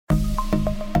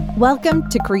Welcome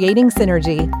to Creating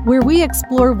Synergy, where we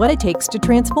explore what it takes to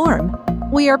transform.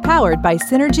 We are powered by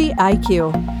Synergy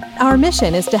IQ. Our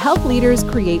mission is to help leaders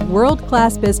create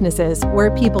world-class businesses where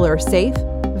people are safe,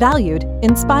 valued,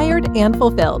 inspired, and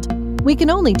fulfilled. We can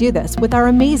only do this with our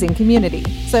amazing community.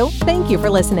 So thank you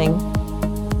for listening.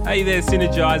 Hey there,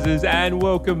 Synergizers, and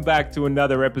welcome back to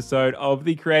another episode of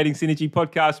the Creating Synergy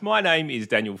podcast. My name is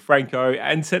Daniel Franco,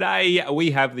 and today we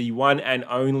have the one and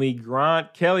only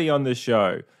Grant Kelly on the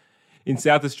show. In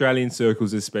South Australian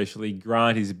circles especially,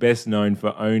 Grant is best known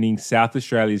for owning South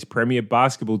Australia's premier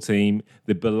basketball team,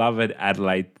 the beloved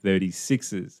Adelaide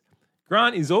 36ers.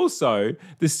 Grant is also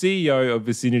the CEO of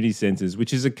Vicinity Centres,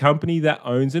 which is a company that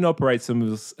owns and operates some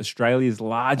of Australia's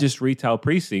largest retail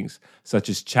precincts, such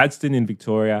as Chadstone in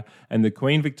Victoria and the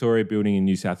Queen Victoria Building in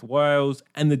New South Wales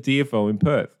and the DFO in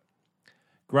Perth.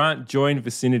 Grant joined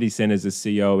Vicinity Centres as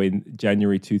CEO in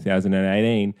January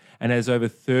 2018 and has over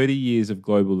 30 years of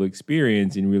global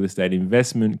experience in real estate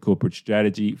investment, corporate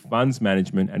strategy, funds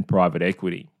management, and private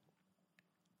equity.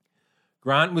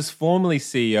 Grant was formerly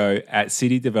CEO at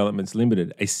City Developments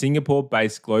Limited, a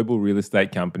Singapore-based global real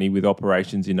estate company with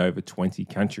operations in over 20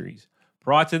 countries.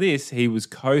 Prior to this, he was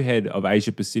co-head of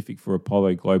Asia Pacific for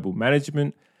Apollo Global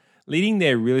Management, leading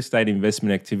their real estate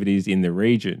investment activities in the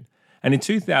region. And in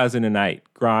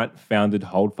 2008, Grant founded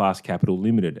Holdfast Capital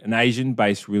Limited, an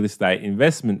Asian-based real estate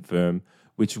investment firm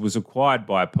which was acquired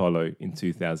by Apollo in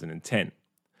 2010.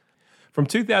 From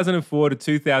 2004 to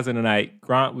 2008,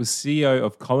 Grant was CEO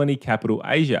of Colony Capital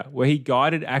Asia, where he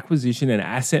guided acquisition and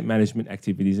asset management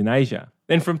activities in Asia.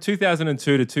 Then from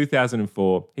 2002 to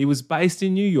 2004, he was based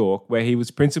in New York, where he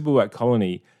was principal at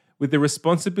Colony, with the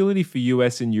responsibility for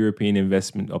US and European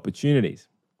investment opportunities.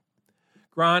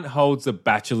 Grant holds a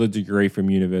bachelor degree from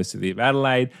University of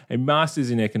Adelaide, a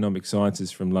master's in economic sciences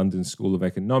from London School of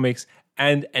Economics,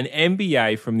 and an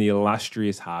MBA from the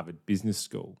illustrious Harvard Business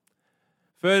School.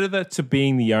 Further to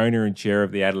being the owner and chair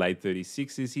of the Adelaide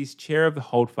 36ers, he's chair of the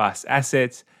Holdfast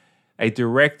Assets, a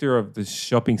director of the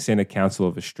Shopping Centre Council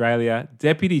of Australia,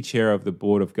 deputy chair of the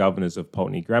Board of Governors of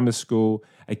Pulteney Grammar School,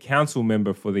 a council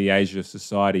member for the Asia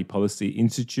Society Policy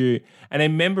Institute, and a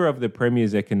member of the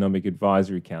Premier's Economic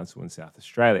Advisory Council in South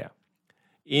Australia.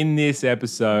 In this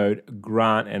episode,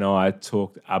 Grant and I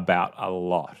talked about a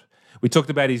lot. We talked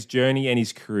about his journey and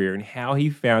his career and how he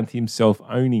found himself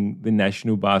owning the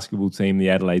national basketball team,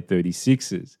 the Adelaide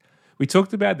 36ers. We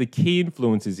talked about the key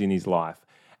influences in his life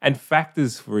and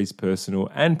factors for his personal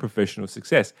and professional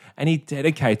success. And he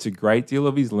dedicates a great deal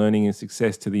of his learning and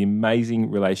success to the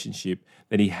amazing relationship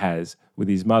that he has with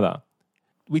his mother.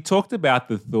 We talked about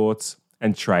the thoughts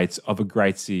and traits of a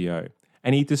great CEO,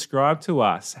 and he described to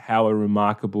us how a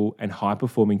remarkable and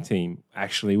high-performing team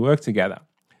actually work together.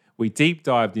 We deep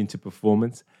dived into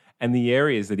performance and the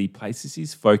areas that he places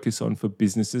his focus on for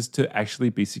businesses to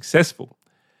actually be successful.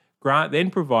 Grant then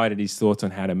provided his thoughts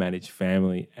on how to manage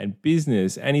family and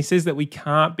business, and he says that we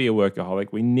can't be a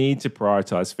workaholic, we need to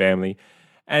prioritize family,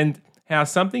 and how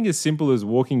something as simple as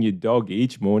walking your dog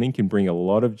each morning can bring a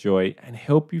lot of joy and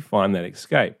help you find that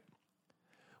escape.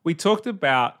 We talked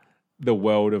about the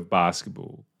world of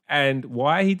basketball and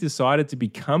why he decided to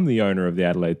become the owner of the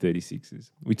Adelaide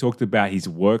 36ers. We talked about his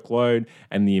workload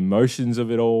and the emotions of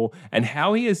it all, and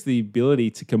how he has the ability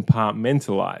to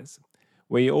compartmentalize.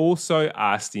 We also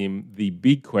asked him the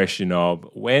big question of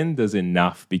when does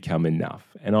enough become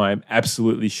enough? And I am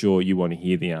absolutely sure you want to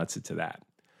hear the answer to that.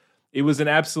 It was an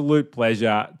absolute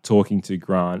pleasure talking to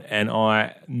Grant, and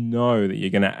I know that you're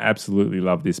going to absolutely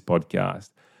love this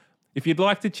podcast. If you'd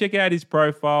like to check out his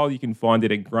profile, you can find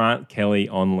it at Grant Kelly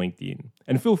on LinkedIn.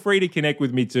 And feel free to connect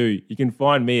with me too. You can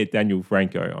find me at Daniel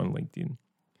Franco on LinkedIn.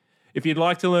 If you'd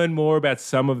like to learn more about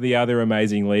some of the other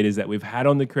amazing leaders that we've had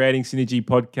on the Creating Synergy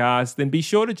podcast, then be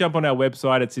sure to jump on our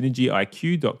website at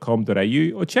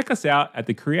synergyiq.com.au or check us out at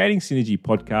the Creating Synergy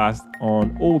podcast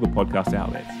on all the podcast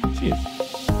outlets. Cheers.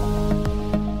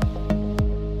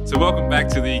 So welcome back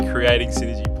to the Creating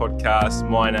Synergy podcast.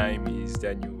 My name is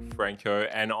Daniel Franco,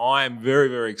 and I am very,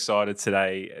 very excited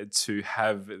today to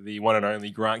have the one and only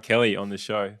Grant Kelly on the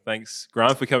show. Thanks,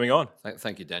 Grant, for coming on.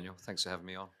 Thank you, Daniel. Thanks for having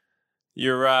me on.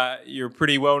 You're a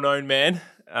pretty well-known man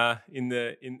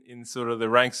in sort of the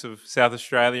ranks of South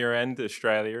Australia and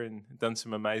Australia, and done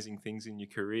some amazing things in your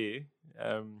career.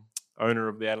 Owner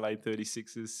of the Adelaide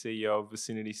 36ers, CEO of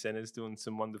Vicinity Centres, doing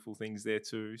some wonderful things there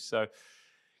too. So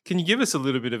can you give us a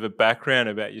little bit of a background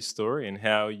about your story and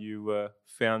how you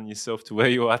found yourself to where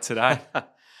you are today?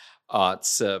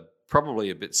 It's probably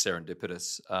a bit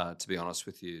serendipitous, to be honest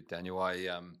with you, Daniel.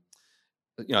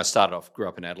 I started off, grew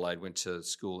up in Adelaide, went to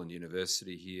school and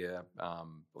university here.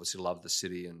 Obviously loved the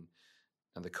city and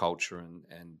the culture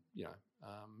and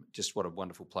just what a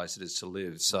wonderful place it is to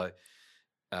live. So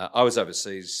I was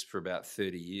overseas for about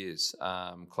 30 years,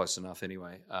 close enough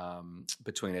anyway,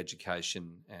 between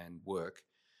education and work.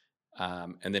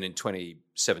 And then in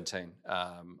 2017,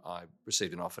 I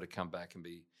received an offer to come back and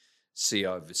be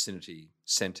CEO of Vicinity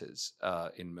Centres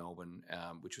in Melbourne,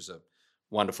 which was a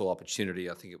wonderful opportunity.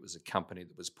 I think it was a company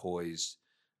that was poised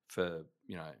for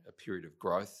a period of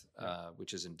growth,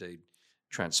 which has indeed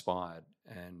transpired.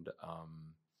 And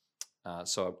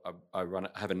so I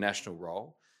have a national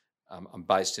role. I'm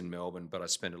based in Melbourne, but I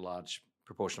spend a large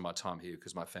proportion of my time here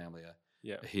because my family are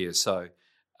here. So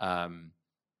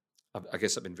I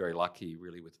guess I've been very lucky,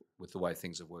 really, with the way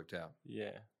things have worked out.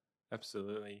 Yeah,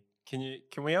 absolutely.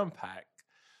 Can we unpack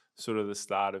sort of the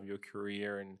start of your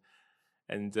career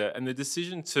and the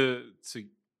decision to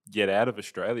get out of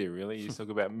Australia? Really, you talk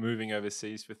about moving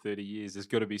overseas for 30 years. There's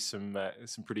got to be some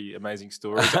pretty amazing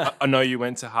stories. I know you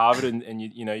went to Harvard and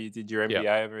you did your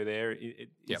MBA over there.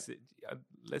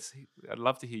 I'd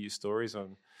love to hear your stories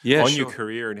on your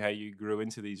career and how you grew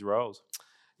into these roles.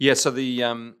 Yeah, so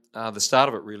the start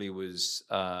of it really was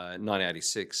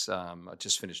 1986. I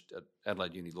just finished at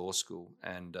Adelaide Uni Law School,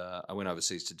 and I went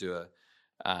overseas to do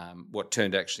what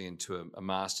turned actually into a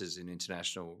master's in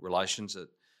international relations at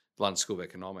the London School of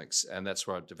Economics, and that's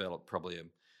where I developed probably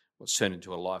what's turned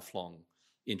into a lifelong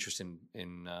interest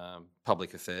in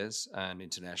public affairs and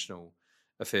international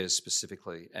affairs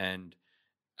specifically. And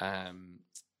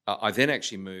I then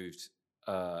actually moved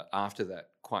after that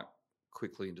quite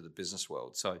quickly into the business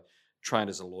world. So trained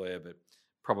as a lawyer, but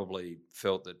probably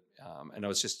felt that, and I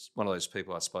was just one of those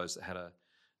people, I suppose, that had a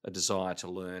desire to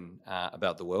learn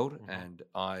about the world. Mm-hmm. And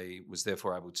I was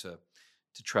therefore able to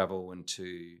travel and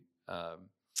to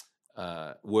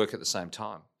work at the same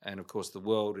time. And of course, the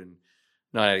world in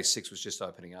 1986 was just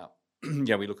opening up.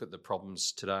 We look at the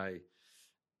problems today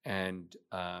and,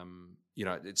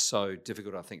 it's so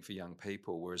difficult, I think, for young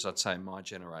people. Whereas I'd say in my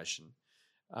generation,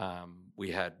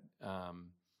 we had,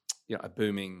 a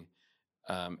booming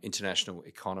international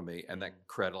economy, and that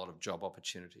created a lot of job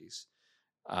opportunities.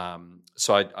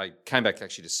 So I came back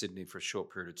actually to Sydney for a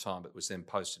short period of time, but was then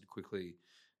posted quickly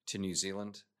to New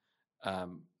Zealand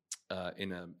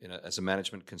as a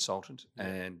management consultant,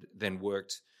 and then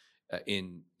worked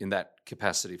in that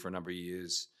capacity for a number of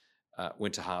years.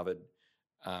 Went to Harvard,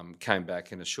 came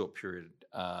back in a short period.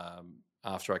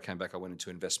 After I came back, I went into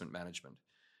investment management.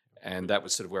 And that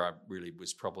was sort of where I really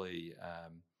was probably, at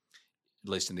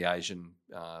least in the Asian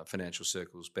financial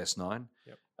circles, best known.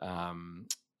 Yep.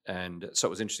 And so it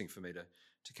was interesting for me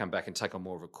to come back and take on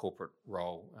more of a corporate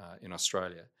role in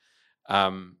Australia.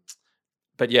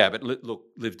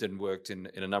 Lived and worked in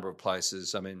a number of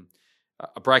places. I mean,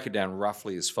 I break it down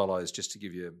roughly as follows, just to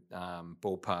give you a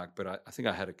ballpark, but I think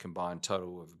I had a combined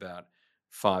total of about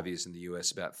 5 years in the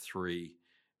US, about 3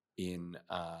 in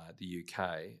the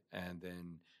UK, and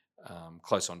then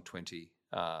close on 20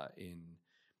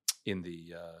 in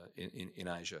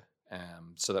Asia.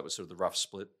 So that was sort of the rough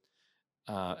split.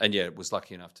 Was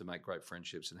lucky enough to make great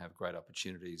friendships and have great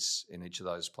opportunities in each of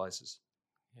those places.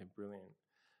 Yeah, brilliant.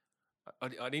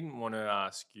 I didn't want to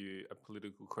ask you a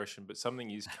political question, but something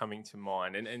is coming to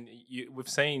mind, and we've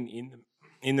seen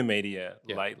in the media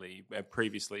lately,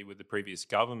 previously with the previous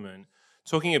government,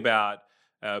 talking about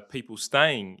people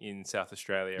staying in South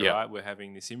Australia, right? We're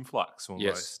having this influx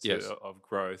almost of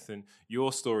growth, and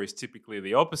your story is typically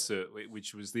the opposite,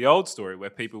 which was the old story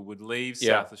where people would leave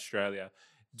South Australia.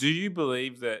 Do you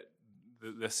believe that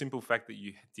the simple fact that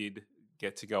you did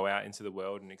get to go out into the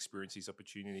world and experience these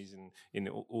opportunities in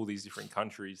all these different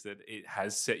countries, that it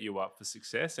has set you up for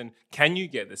success? And can you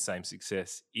get the same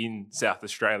success in South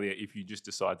Australia if you just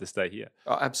decide to stay here?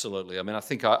 Oh, absolutely. I mean, I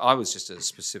think I was just a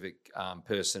specific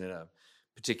person in a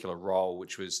particular role,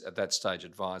 which was at that stage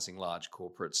advising large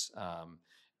corporates,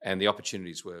 and the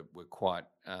opportunities were quite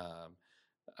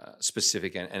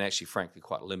specific and actually, frankly,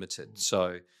 quite limited.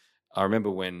 So I remember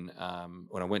when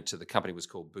I went to, the company was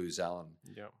called Booz Allen,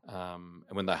 and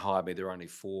when they hired me, there were only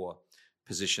 4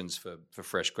 positions for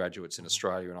fresh graduates in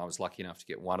Australia, and I was lucky enough to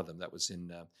get one of them. That was in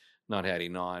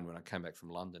 1989 when I came back from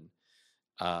London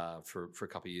for a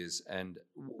couple of years. And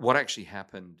what actually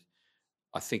happened,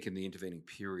 I think, in the intervening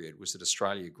period was that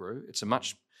Australia grew. It's a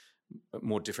much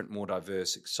more different, more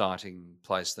diverse, exciting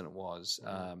place than it was.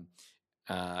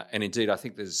 And indeed, I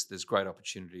think there's great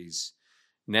opportunities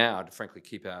now to frankly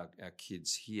keep our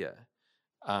kids here.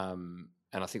 And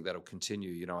I think that'll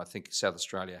continue. I think South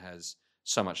Australia has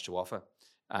so much to offer.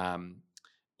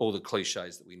 All the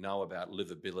cliches that we know about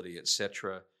livability,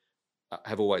 etc.,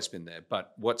 have always been there.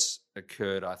 But what's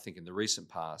occurred, I think, in the recent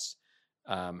past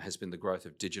has been the growth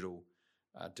of digital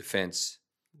defence,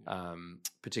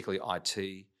 particularly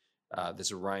IT.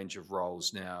 There's a range of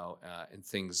roles now in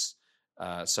things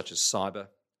such as cyber.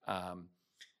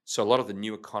 So a lot of the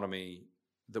new economy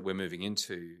that we're moving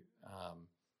into,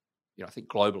 I think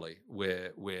globally,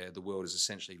 where the world is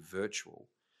essentially virtual,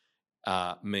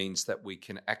 means that we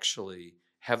can actually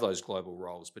have those global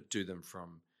roles, but do them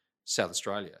from South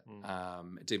Australia.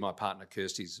 Indeed, my partner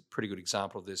Kirsty's a pretty good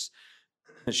example of this.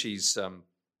 She's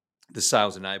the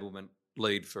sales enablement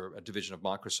lead for a division of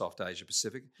Microsoft Asia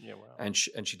Pacific. Yeah, wow. And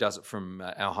she does it from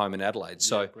our home in Adelaide.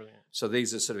 So, brilliant. So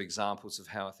these are sort of examples of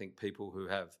how I think people who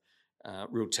have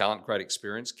real talent, great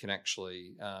experience, can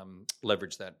actually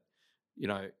leverage that,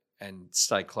 and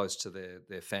stay close to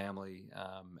their family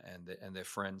and their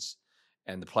friends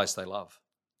and the place they love.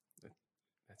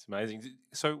 That's amazing.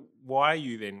 So why are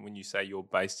you then, when you say you're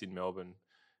based in Melbourne,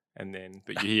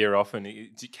 but you're here often,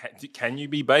 can you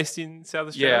be based in South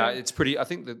Australia? Yeah, it's pretty. I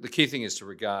think the key thing is to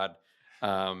regard,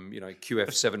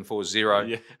 QF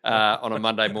 740 on a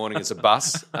Monday morning as a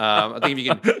bus. I think if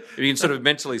you can sort of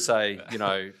mentally say,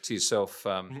 to yourself,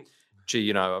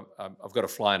 gee, I've got to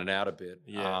fly in and out a bit,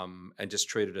 and just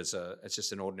treat it as it's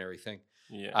just an ordinary thing.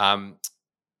 Yeah.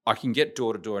 I can get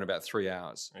door to door in about 3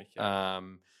 hours. Okay.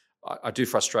 I do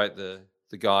frustrate the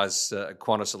guys at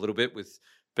Qantas a little bit with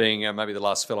being maybe the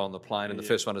last fellow on the plane and the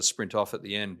first one to sprint off at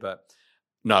the end. But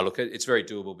no, look, it's very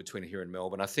doable between here and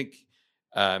Melbourne. I think,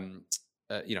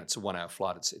 it's a 1 hour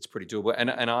flight. It's pretty doable.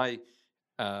 And I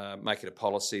make it a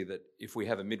policy that if we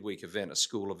have a midweek event, a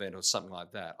school event or something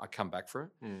like that, I come back for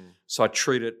it. So I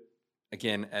treat it,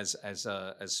 again, as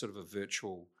sort of a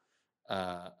virtual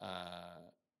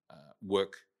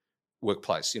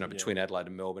workplace, between Adelaide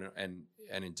and Melbourne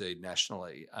and indeed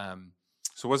nationally.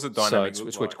 So what's the dynamic? So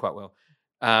it's worked quite well.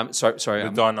 Sorry.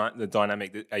 The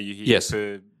dynamic. Are you here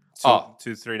for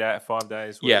 2, 3 days, 5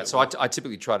 days? Yeah. So I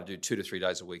typically try to do 2 to 3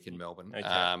 days a week in Melbourne,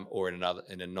 Okay. or in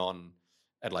a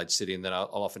non-Adelaide city, and then I'll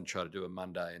often try to do a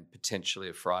Monday and potentially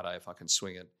a Friday if I can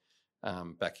swing it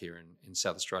back here in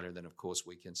South Australia, and then of course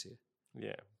weekends here.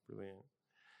 Yeah, brilliant.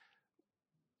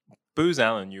 Booz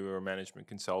Allen, you were a management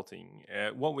consulting.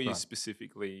 What were you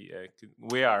specifically?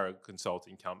 We are a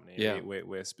consulting company. Yeah.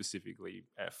 We're specifically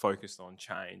focused on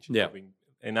change, Yeah.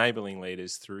 enabling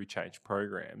leaders through change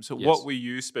programs. So, Yes. what were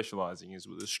you specialising in?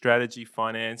 Was it strategy,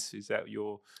 finance? Is that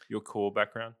your core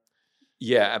background?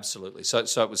 Yeah, absolutely. So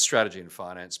it was strategy and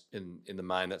finance in the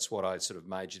main. That's what I sort of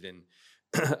majored in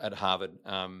at Harvard,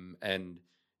 and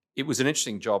it was an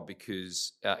interesting job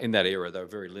because in that era, they were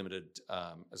very limited,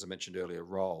 as I mentioned earlier,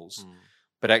 roles.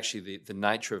 But actually the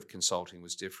nature of consulting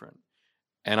was different.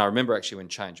 And I remember actually when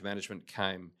change management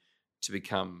came to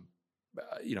become,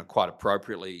 quite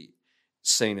appropriately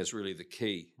seen as really the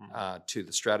key to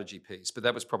the strategy piece. But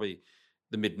that was probably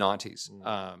the mid-90s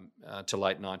to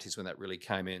late 90s when that really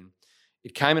came in.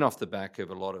 It came in off the back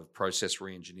of a lot of process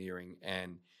re-engineering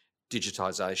and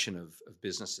digitisation of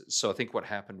businesses. So I think what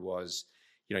happened was,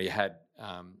 you had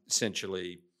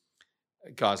essentially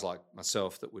guys like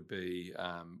myself that would be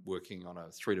working on a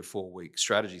 3 to 4 week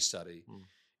strategy study,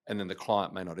 and then the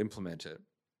client may not implement it.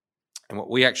 And what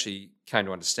we actually came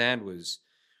to understand was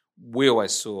we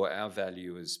always saw our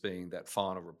value as being that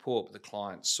final report, but the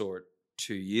client saw it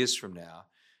 2 years from now,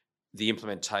 the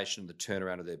implementation, the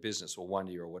turnaround of their business, or 1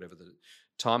 year or whatever the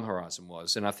time horizon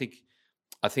was. And I think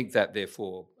that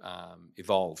therefore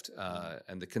evolved,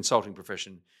 and the consulting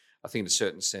profession, I think in a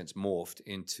certain sense, morphed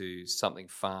into something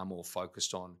far more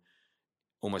focused on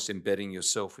almost embedding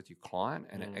yourself with your client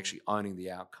and actually owning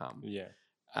the outcome. Yeah.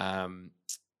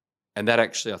 And that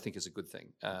actually, I think, is a good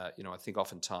thing. I think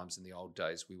oftentimes in the old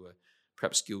days we were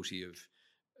perhaps guilty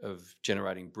of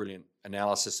generating brilliant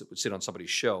analysis that would sit on somebody's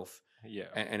shelf. Yeah.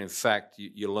 And in fact,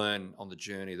 you learn on the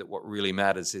journey that what really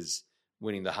matters is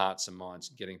winning the hearts and minds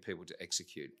and getting people to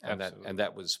execute. And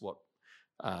that was what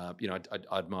I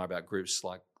admire about groups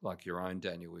like your own,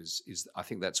 Daniel, is I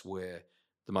think that's where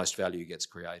the most value gets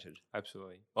created.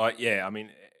 Absolutely.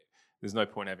 There's no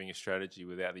point having a strategy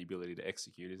without the ability to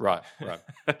execute, is Right, there?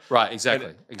 Right,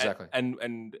 exactly.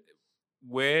 And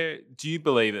where do you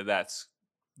believe that's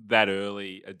that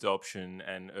early adoption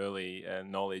and early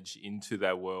knowledge into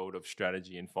that world of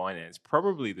strategy and finance,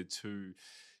 probably the two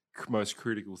most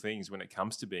critical things when it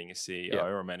comes to being a CEO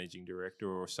or a managing director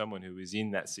or someone who is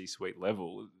in that C-suite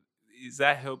level? Has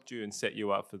that helped you and set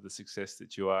you up for the success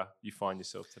that you find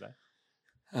yourself today?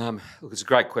 Look, it's a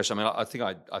great question. I mean,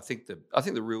 I think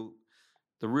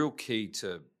the real key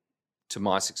to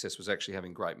my success was actually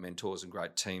having great mentors and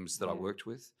great teams that I worked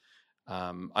with.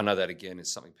 I know that, again,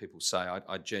 is something people say.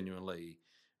 I genuinely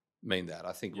mean that.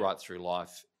 I think right through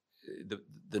life,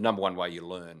 the number one way you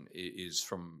learn is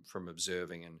from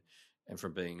observing and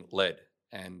from being led,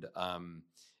 and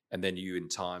then you in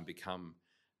time become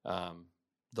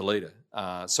the leader.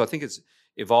 So I think it's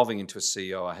evolving into a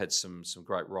CEO. I had some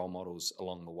great role models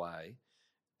along the way.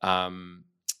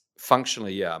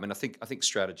 Functionally, yeah. I mean, I think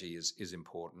strategy is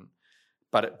important,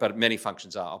 but many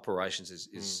functions are. Operations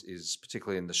is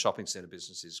particularly in the shopping centre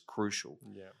business is crucial.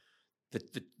 Yeah.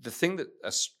 The thing that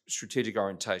a strategic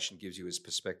orientation gives you is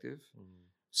perspective.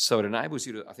 So it enables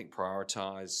you to, I think,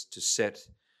 prioritise, to set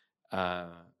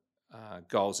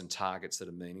goals and targets that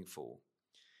are meaningful.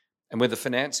 And where the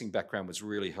financing background was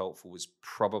really helpful was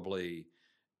probably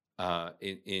I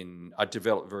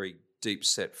developed very deep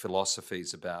set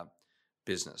philosophies about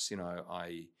business. You know,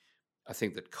 I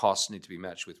think that costs need to be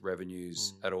matched with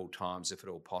revenues at all times, if at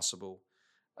all possible.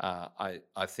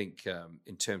 I think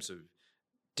in terms of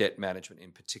debt management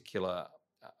in particular,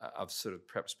 I've sort of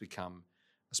perhaps become,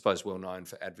 I suppose, well known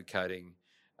for advocating,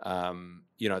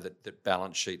 that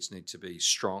balance sheets need to be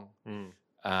strong.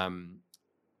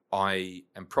 I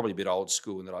am probably a bit old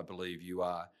school in that I believe you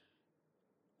are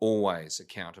always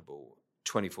accountable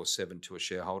 24/7 to a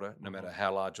shareholder, no matter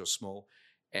how large or small,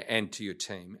 and to your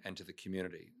team and to the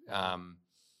community.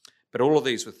 But all of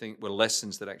these were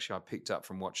lessons that actually I picked up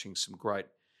from watching some great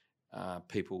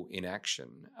people in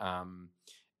action,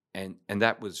 and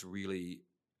that was really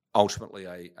ultimately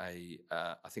I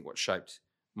think what shaped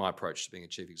my approach to being a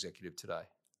chief executive today.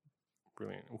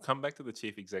 Brilliant. We'll come back to the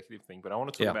chief executive thing, but I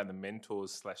want to talk about the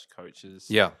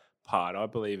mentors/coaches part. I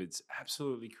believe it's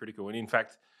absolutely critical. And in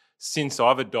fact, since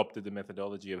I've adopted the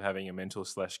methodology of having a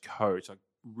mentor/coach, like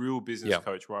real business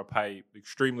coach, where I pay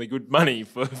extremely good money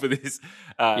for this,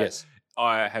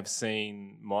 I have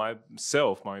seen my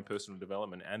own personal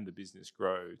development and the business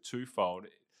grow twofold.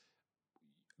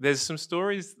 There's some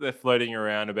stories that are floating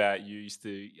around about you used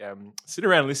to sit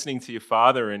around listening to your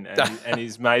father and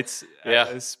his mates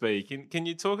speak. Can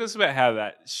you talk us about how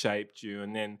that shaped you?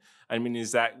 And then, I mean,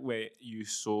 is that where you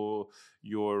saw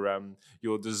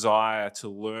your desire to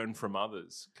learn from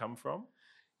others come from?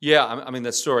 Yeah, I mean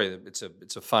that story. It's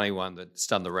a funny one that's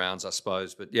done the rounds, I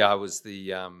suppose. But yeah, I was the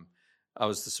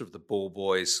sort of the ball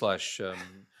boy / what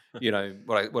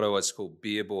I always call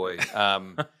beer boy.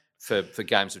 For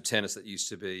games of tennis that used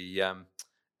to be at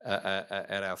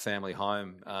our family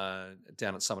home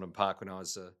down at Summerton Park when I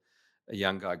was a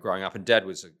young guy growing up. And Dad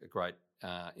was a great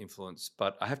influence.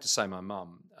 But I have to say my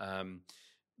mum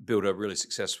built a really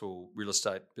successful real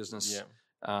estate business.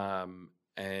 And,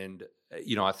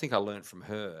 I think I learned from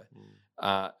her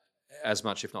as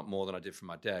much, if not more, than I did from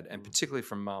my dad. And particularly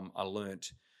from Mum, I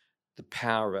learnt the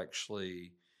power of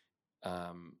actually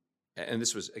and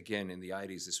this was, again, in the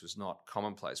 80s, this was not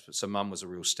commonplace, but so Mum was a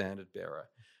real standard bearer.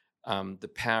 The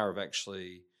power of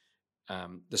actually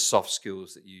the soft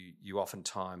skills that you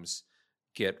oftentimes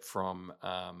get from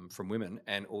women,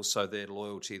 and also their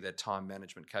loyalty, their time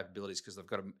management capabilities, because they've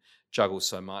got to juggle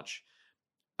so much.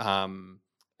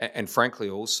 And frankly,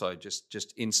 also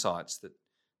just insights that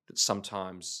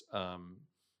sometimes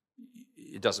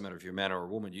it doesn't matter if you're a man or a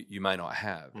woman, you may not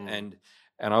have. And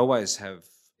I always have,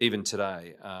 even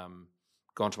today,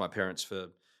 gone to my parents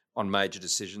on major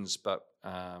decisions, but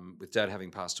with Dad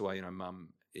having passed away,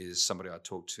 Mum is somebody I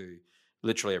talk to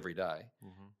literally every day,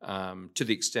 to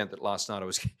the extent that last night I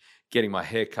was getting my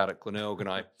hair cut at Glenelg, and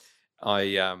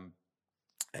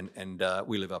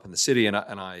we live up in the city,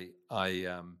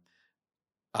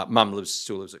 Mum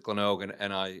still lives at Glenelg,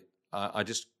 and I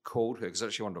just called her because I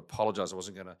actually wanted to apologise. I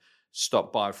wasn't going to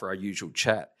stop by for our usual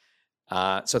chat. So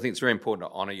I think it's very important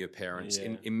to honour your parents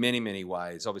in many, many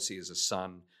ways. Obviously, as a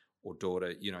son or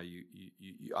daughter,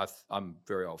 I'm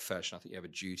very old-fashioned. I think you have a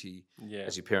duty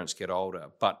as your parents get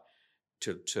older, but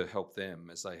to help them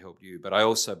as they help you. But I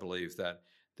also believe that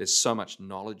there's so much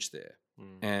knowledge there,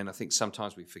 and I think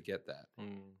sometimes we forget that.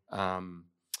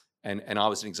 And I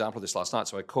was an example of this last night.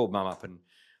 So I called Mum up, and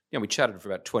we chatted for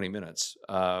about 20 minutes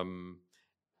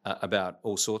about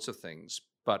all sorts of things.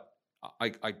 But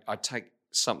I take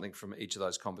something from each of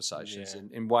those conversations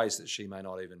in ways that she may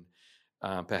not even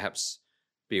perhaps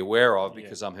be aware of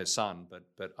because I'm her son,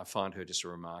 but I find her just a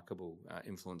remarkable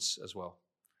influence as well.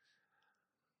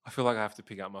 I feel like I have to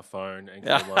pick up my phone and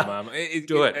call my mum.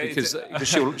 Do it because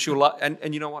she'll like,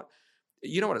 and you know what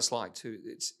it's like too.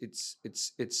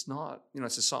 It's not,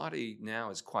 society now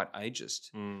is quite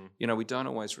ageist. We don't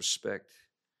always respect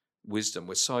wisdom.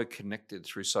 We're so connected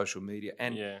through social media,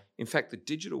 and in fact the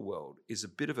digital world is a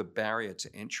bit of a barrier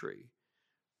to entry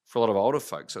for a lot of older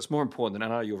folks. So it's more important than,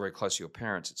 I know you're very close to your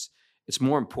parents, it's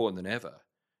more important than ever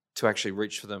to actually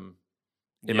reach for them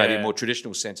in maybe a more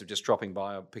traditional sense of just dropping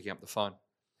by or picking up the phone.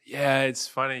 Yeah, it's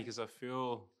funny because I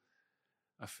feel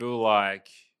like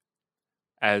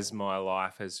as my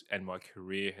life and my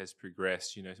career has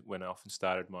progressed, when I often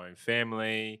started my own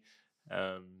family,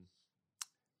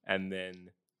 and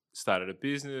then started a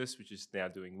business, which is now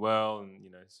doing well, and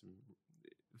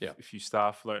a few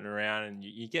staff floating around, and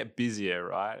you get busier,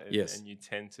 right? And you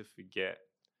tend to forget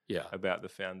about the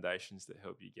foundations that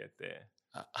help you get there.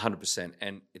 100%.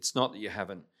 And it's not that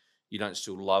you don't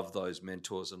still love those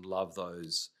mentors and love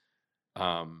those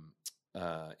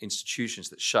institutions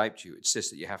that shaped you. It's just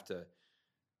that you have to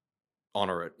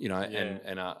honor it,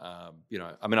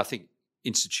 I think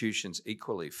institutions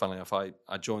equally, funnily enough, I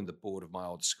joined the board of my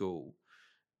old school,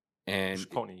 and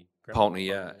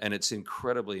Poultney, and it's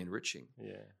incredibly enriching.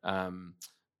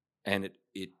 And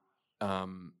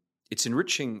it's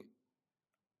enriching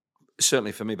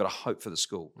certainly for me, but I hope for the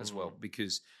school as well,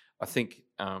 because I think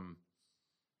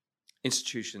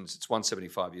institutions, it's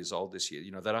 175 years old this year,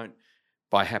 they don't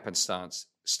by happenstance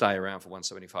stay around for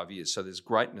 175 years. So there's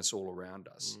greatness all around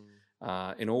us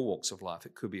in all walks of life.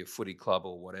 It could be a footy club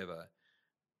or whatever,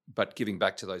 but giving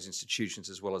back to those institutions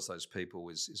as well as those people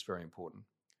is very important.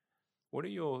 What are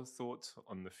your thoughts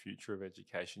on the future of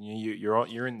education?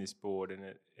 You're in this board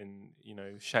and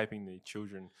shaping the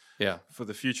children for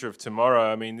the future of tomorrow.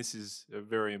 I mean, this is a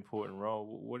very important role.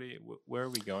 Where are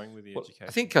we going with the education?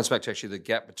 I think it comes back to actually the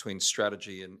gap between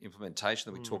strategy and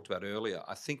implementation that we talked about earlier.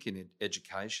 I think in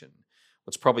education,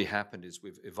 what's probably happened is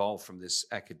we've evolved from this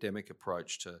academic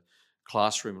approach to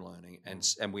classroom learning,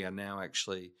 and we are now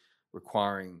actually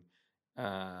requiring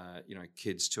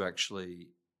kids to actually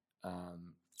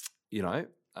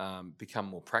become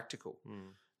more practical.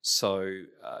 So,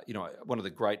 one of the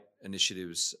great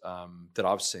initiatives that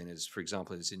I've seen is, for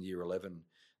example, is in Year 11,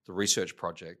 the research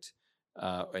project,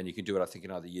 and you can do it, I think,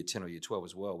 in either Year 10 or Year 12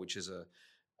 as well, which is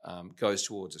goes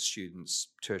towards a student's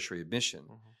tertiary admission,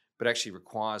 but actually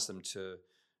requires them to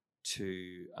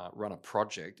run a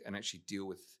project and actually deal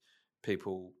with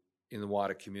people in the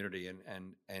wider community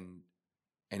and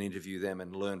interview them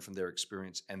and learn from their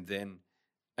experience, and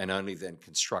only then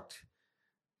construct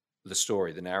the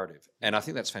story, the narrative. And I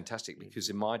think that's fantastic, because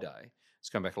in my day, it's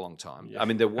going back a long time. I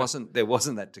mean, there wasn't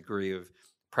that degree of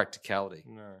practicality.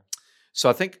 No. So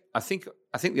I think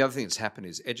the other thing that's happened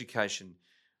is education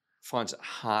finds it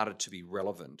harder to be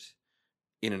relevant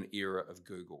in an era of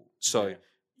Google. So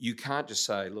you can't just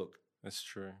say, look, that's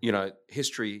true.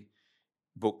 History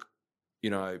book,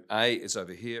 A is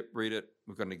over here, read it.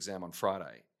 We've got an exam on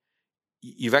Friday.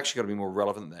 You've actually got to be more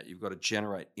relevant than that. You've got to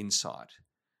generate insight.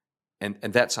 And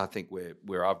that's, I think,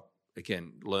 where I've,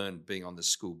 again, learned being on the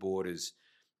school board is,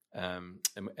 and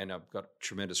I've got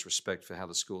tremendous respect for how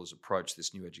the school has approached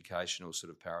this new educational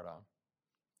sort of paradigm.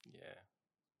 Yeah,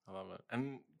 I love it.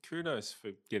 And kudos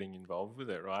for getting involved with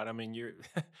it, right? I mean,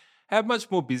 how much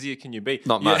more busier can you be?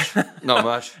 Not much. Not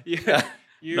much.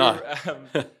 No.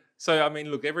 So, I mean,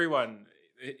 look, everyone,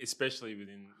 especially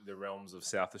within the realms of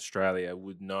South Australia,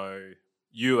 would know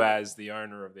you as the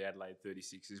owner of the Adelaide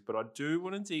 36ers, but I do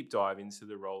want to deep dive into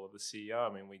the role of the CEO.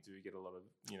 I mean, we do get a lot of,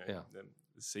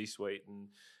 the C-suite and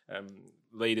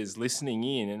leaders listening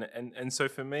in. And so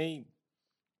for me,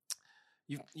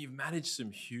 you've managed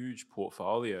some huge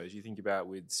portfolios. You think about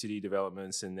with city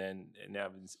developments and now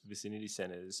vicinity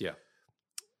centres. Yeah.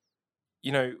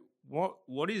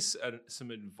 What is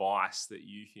some advice that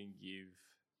you can give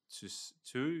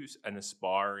to an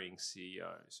aspiring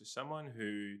CEO? So someone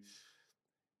who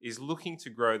is looking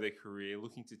to grow their career,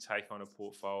 looking to take on a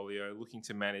portfolio, looking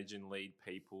to manage and lead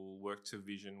people, work to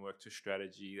vision, work to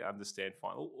strategy, understand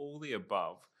all the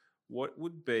above. What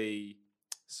would be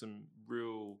some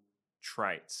real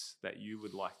traits that you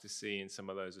would like to see in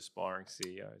some of those aspiring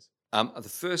CEOs? The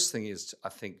first thing is, I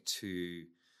think, to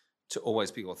always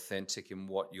be authentic in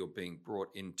what you're being brought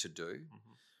in to do.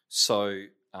 So,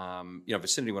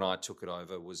 Vicinity, when I took it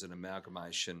over, was an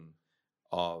amalgamation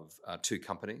of two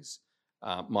companies.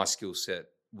 My skill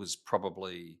set was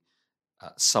probably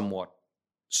somewhat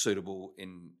suitable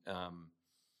in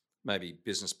maybe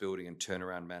business building and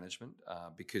turnaround management,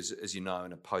 because, as you know,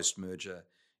 in a post-merger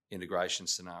integration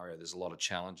scenario, there's a lot of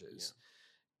challenges.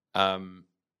 And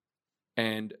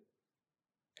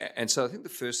so I think the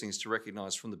first thing is to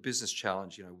recognise from the business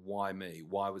challenge, why me?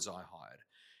 Why was I hired?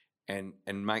 And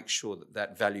make sure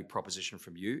that value proposition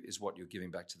from you is what you're giving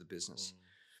back to the business.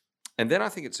 And then I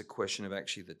think it's a question of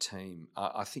actually the team.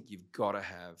 I think you've got to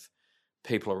have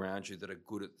people around you that are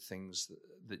good at things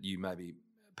that you maybe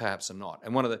perhaps are not.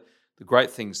 And one of the great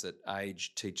things that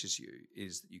age teaches you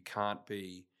is that it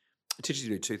teaches you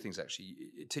to do two things, actually.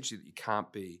 It teaches you that you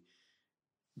can't be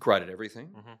great at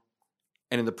everything.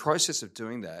 And in the process of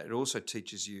doing that, it also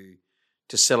teaches you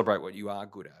to celebrate what you are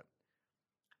good at.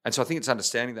 And so I think it's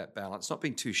understanding that balance, not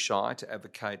being too shy to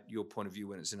advocate your point of view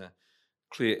when it's in a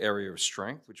clear area of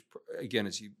strength, which, again,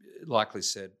 as you likely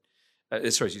said,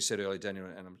 as you said earlier, Daniel,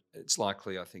 and it's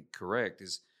likely, I think, correct,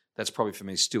 is that's probably for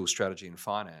me still strategy and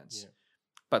finance. Yeah.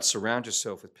 But surround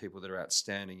yourself with people that are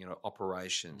outstanding,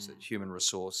 operations, human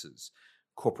resources,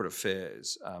 corporate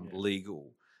affairs,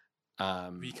 legal.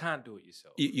 But you can't do it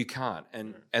yourself. You can't.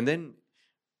 And then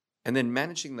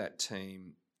managing that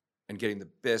team and getting the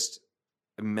best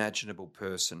imaginable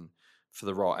person for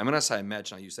the role. And when I say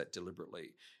imagine, I use that deliberately.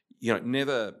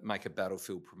 Never make a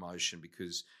battlefield promotion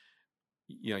because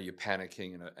you're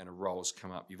panicking and a role's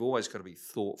come up. You've always got to be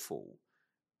thoughtful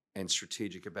and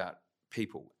strategic about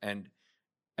people. And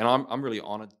I'm really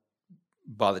honoured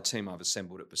by the team I've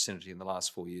assembled at Vicinity in the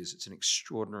last 4 years. It's an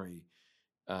extraordinary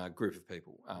group of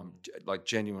people, like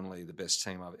genuinely the best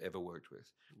team I've ever worked with.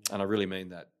 Yeah. And I really mean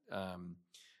that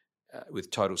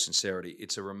with total sincerity.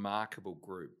 It's a remarkable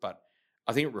group, but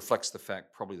I think it reflects the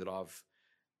fact probably that I've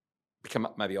become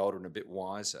maybe older and a bit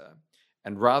wiser.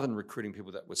 And rather than recruiting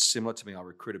people that were similar to me, I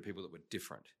recruited people that were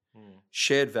different.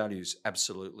 Shared values,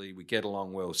 absolutely. We get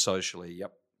along well socially,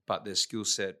 yep. But their skill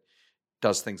set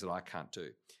does things that I can't do.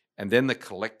 And then the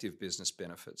collective business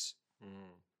benefits.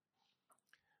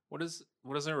 What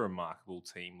does a remarkable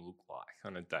team look like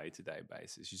on a day-to-day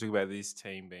basis? You talk about this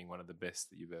team being one of the best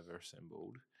that you've ever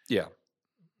assembled. Yeah.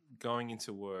 Going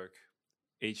into work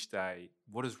each day,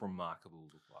 what does remarkable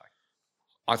look like?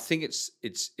 I think it's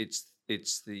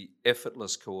the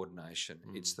effortless coordination.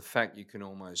 It's the fact you can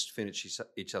almost finish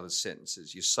each other's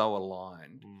sentences. You're so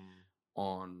aligned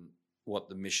on what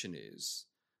the mission is,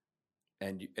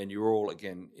 and you're all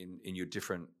again in your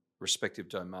different respective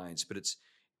domains. But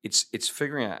it's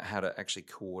figuring out how to actually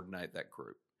coordinate that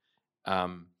group.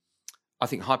 I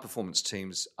think high performance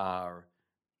teams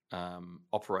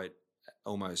operate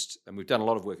almost, and we've done a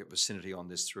lot of work at Vicinity on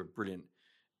this through a brilliant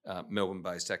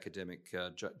Melbourne-based academic,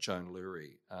 Joan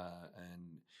Lurie.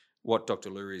 And what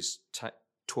Dr. Lurie's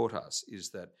taught us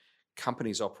is that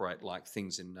companies operate like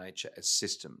things in nature as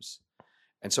systems.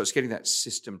 And so it's getting that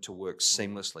system to work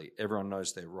seamlessly. Everyone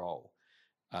knows their role.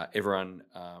 Everyone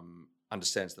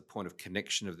understands the point of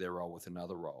connection of their role with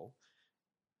another role.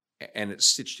 And it's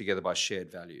stitched together by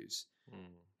shared values.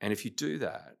 And if you do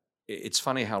that, it's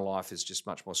funny how life is just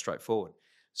much more straightforward.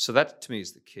 So that to me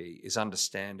is the key, is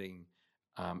understanding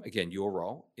again, your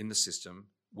role in the system,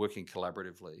 working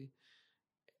collaboratively.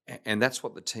 And that's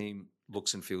what the team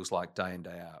looks and feels like day in,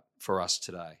 day out for us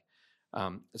today.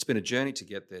 It's been a journey to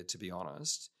get there, to be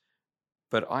honest.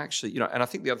 But I actually, and I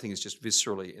think the other thing is just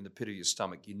viscerally in the pit of your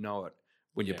stomach, you know it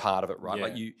when you're part of it, right? Yeah.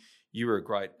 Like you were a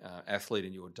great athlete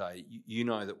in your day. You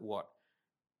know that what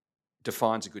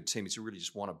defines a good team is you really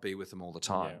just want to be with them all the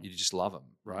time. Yeah. You just love them,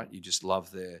 right? You just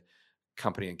love their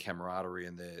company and camaraderie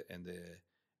and their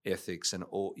ethics and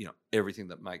all, everything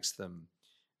that makes them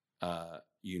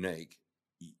unique.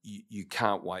 You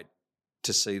can't wait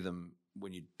to see them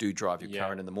when you do drive your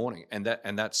car in the morning, and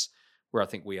that's where I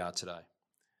think we are today.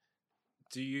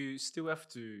 Do you still have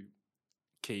to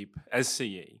keep, as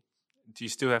CE, do you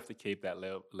still have to keep that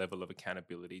level of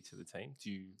accountability to the team? Do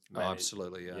you manage,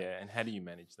 absolutely, yeah. Yeah, and how do you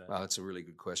manage that? Well, that's a really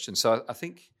good question. So I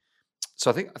think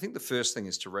the first thing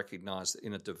is to recognise that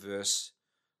in a diverse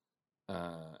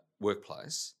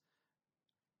workplace,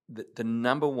 the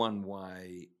number one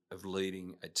way of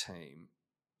leading a team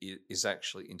is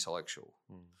actually intellectual.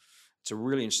 It's a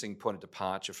really interesting point of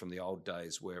departure from the old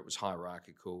days where it was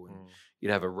hierarchical and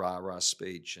you'd have a rah-rah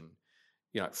speech, and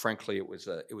frankly, it was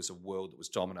a world that was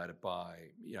dominated by,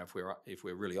 if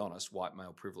we're really honest, white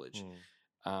male privilege.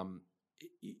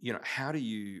 How do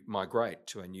you migrate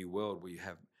to a new world where you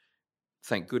have,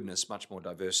 thank goodness, much more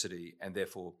diversity and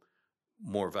therefore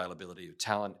more availability of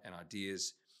talent and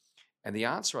ideas? And the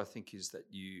answer, I think, is that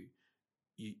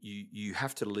you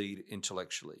have to lead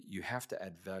intellectually. You have to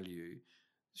add value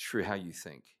through how you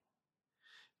think,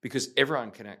 because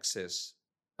everyone can access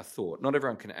a thought. Not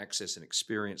everyone can access an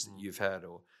experience that you've had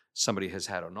or somebody has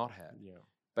had or not had. Yeah.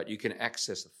 But you can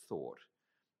access a thought.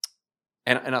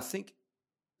 And I think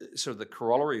sort of the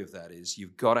corollary of that is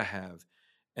you've got to have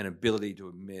an ability to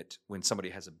admit when somebody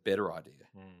has a better idea.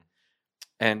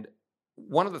 And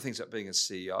one of the things about being a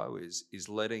CEO is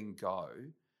letting go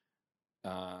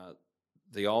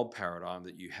the old paradigm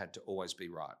that you had to always be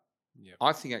right. Yep.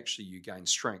 I think actually you gain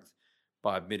strength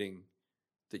by admitting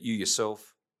that you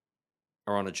yourself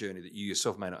are on a journey, that you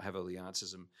yourself may not have all the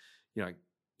answers, and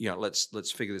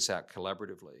let's figure this out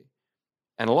collaboratively.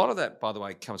 And a lot of that, by the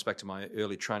way, comes back to my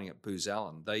early training at Booz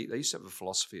Allen. They used to have a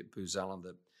philosophy at Booz Allen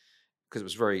that, because it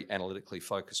was a very analytically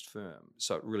focused firm,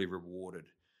 so it really rewarded,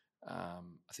 I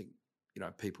think,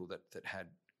 people that had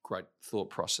great thought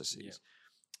processes.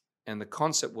 And the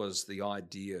concept was the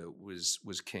idea was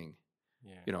king,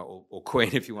 or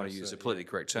queen, if you want to use a politically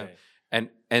correct term. Yeah.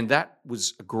 And that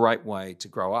was a great way to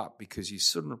grow up, because you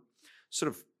sort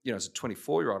of, as a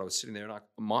 24-year-old, I was sitting there and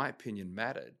my opinion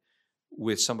mattered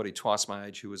with somebody twice my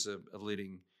age who was a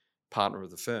leading partner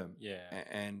of the firm. Yeah.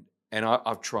 And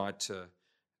I've tried to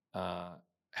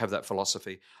have that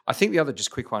philosophy. I think the other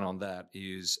just quick one on that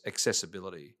is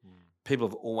accessibility. People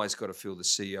have always got to feel the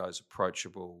CEO is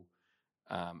approachable,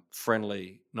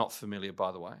 friendly, not familiar,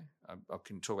 by the way. I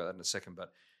can talk about that in a second,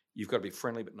 but you've got to be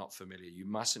friendly but not familiar. You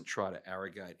mustn't try to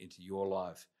arrogate into your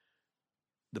life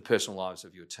the personal lives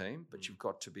of your team, but you've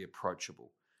got to be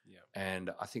approachable. Yeah.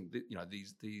 And I think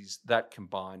that, that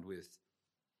combined with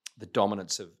the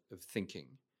dominance of thinking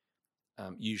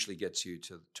usually gets you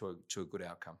to a good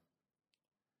outcome.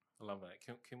 I love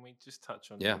that. Can we just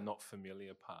touch on the not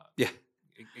familiar part? Yeah.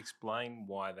 Explain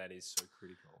why that is so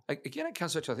critical. Again, it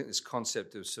comes back to, I think, this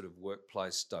concept of sort of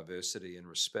workplace diversity and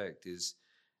respect is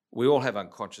we all have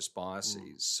unconscious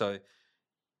biases.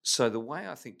 So the way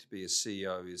I think to be a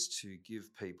CEO is to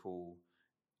give people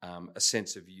a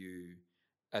sense of you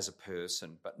as a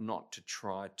person, but not to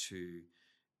try to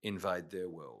invade their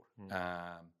world.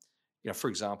 For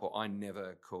example, I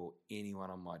never call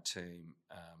anyone on my team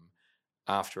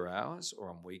after hours or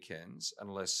on weekends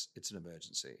unless it's an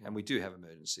emergency. And we do have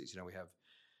emergencies. We have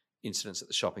incidents at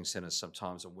the shopping centres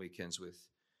sometimes on weekends with,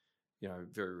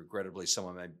 very regrettably,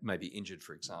 someone may be injured,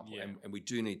 for example. Yeah. And we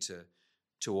do need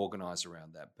to organise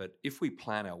around that. But if we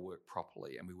plan our work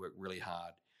properly and we work really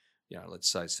hard,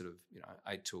 let's say sort of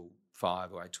 8 till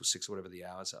 5 or 8 till 6 or whatever the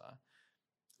hours are,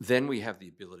 then we have the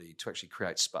ability to actually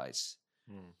create space.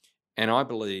 And I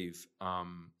believe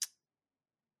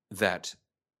that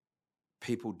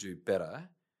people do better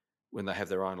when they have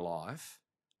their own life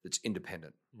that's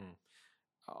independent.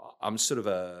 I'm sort of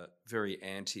a very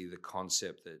anti the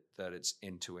concept that it's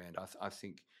end to end. I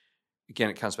think, again,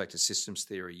 it comes back to systems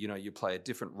theory. You play a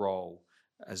different role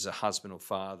as a husband or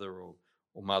father or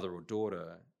mother or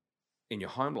daughter in your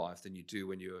home life than you do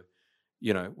when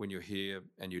you're here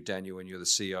and you're Daniel and you're the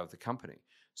CEO of the company.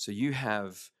 So you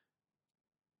have,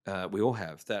 we all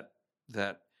have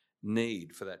that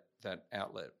need for that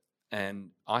outlet. And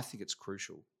I think it's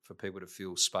crucial for people to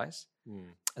feel space.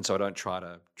 And so I don't try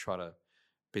to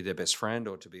be their best friend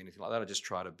or to be anything like that. I just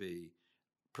try to be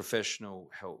professional,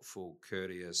 helpful,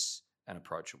 courteous, and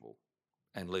approachable,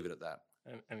 and leave it at that.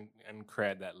 And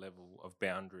create that level of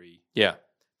boundary. Yeah,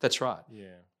 that's right.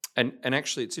 Yeah. And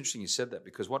actually, it's interesting you said that,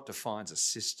 because what defines a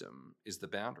system is the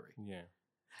boundary. Yeah.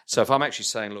 So if I'm actually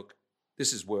saying, look,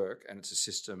 this is work and it's a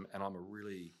system and I'm a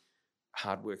really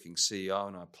hardworking CEO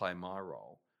and I play my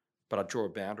role, but I draw a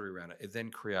boundary around it, it then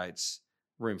creates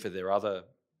room for their other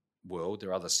world,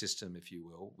 their other system, if you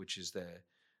will, which is their,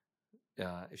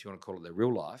 if you want to call it their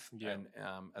real life. Yeah.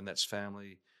 And that's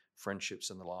family, friendships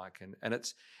and the like. And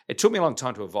it took me a long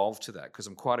time to evolve to that, because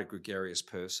I'm quite a gregarious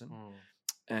person.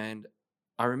 And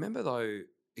I remember, though,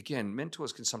 again,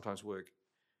 mentors can sometimes work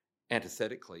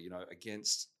antithetically,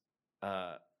 against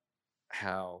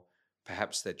how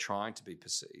perhaps they're trying to be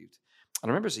perceived. And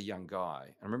I remember as a young guy,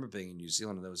 I remember being in New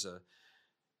Zealand, and there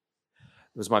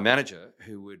was my manager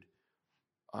who would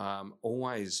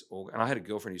always, and I had a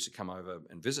girlfriend who used to come over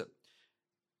and visit.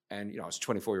 And, I was a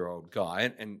 24-year-old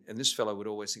guy, and this fellow would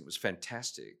always think it was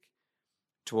fantastic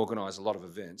to organise a lot of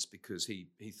events, because he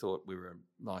thought we were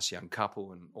a nice young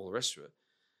couple and all the rest of it.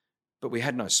 But we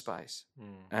had no space.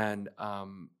 And,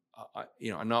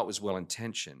 I know it was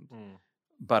well-intentioned,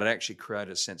 but it actually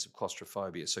created a sense of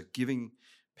claustrophobia. So giving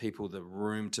people the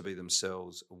room to be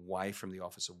themselves away from the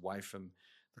office, away from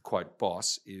the, quote,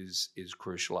 boss is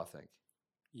crucial, I think.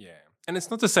 Yeah. And it's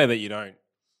not to say that you don't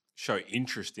show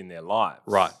interest in their lives.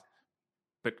 Right.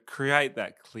 But create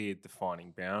that clear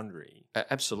defining boundary.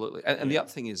 Absolutely. And the other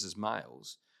thing is, as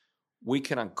males, we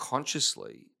can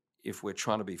unconsciously, if we're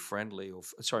trying to be friendly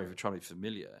if we're trying to be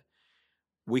familiar,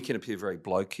 we can appear very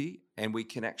blokey, and we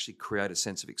can actually create a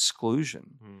sense of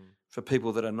exclusion for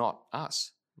people that are not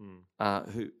us,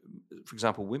 who, for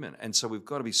example, women. And so we've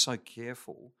got to be so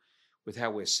careful with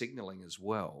how we're signalling as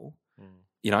well,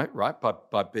 right,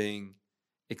 by being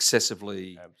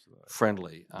excessively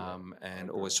friendly and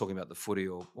always talking about the footy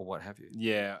or what have you.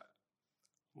 Yeah,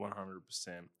 100%.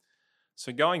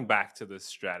 So going back to the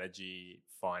strategy,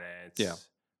 finance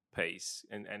piece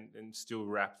and still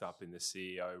wrapped up in the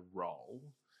CEO role,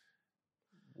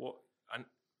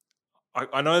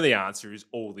 I know the answer is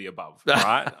all the above,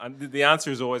 right? The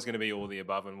answer is always going to be all the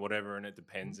above and whatever, and it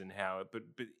depends on how it, but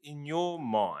in your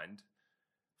mind,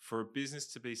 for a business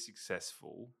to be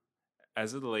successful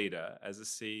as a leader, as a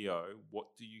CEO, what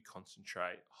do you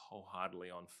concentrate wholeheartedly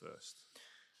on first?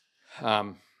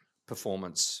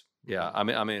 Performance. Yeah, I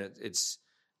mean, it's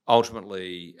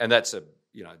ultimately, and that's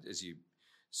as you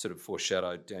sort of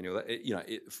foreshadowed, Daniel.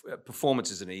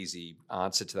 Performance is an easy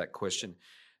answer to that question.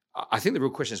 I think the real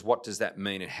question is, what does that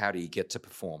mean, and how do you get to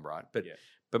perform, right?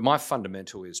 But my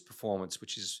fundamental is performance,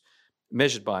 which is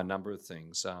measured by a number of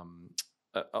things.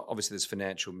 Obviously, there's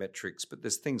financial metrics, but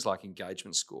there's things like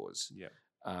engagement scores,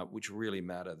 which really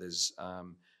matter. There's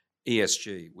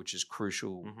ESG, which is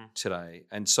crucial today,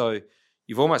 and so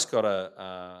you've almost got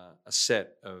a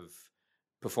set of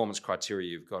performance criteria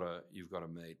you've got to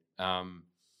meet.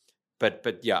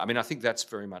 But yeah, I mean, I think that's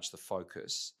very much the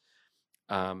focus.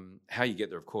 How you get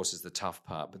there, of course, is the tough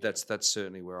part, but that's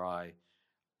certainly where I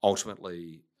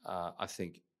ultimately I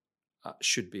think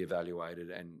should be evaluated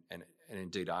and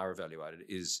indeed are evaluated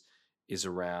is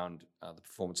around the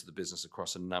performance of the business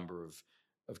across a number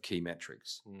of key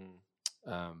metrics.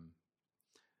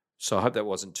 So I hope that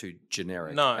wasn't too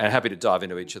generic. No, and happy to dive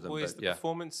into each of them. Well, is the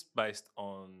performance based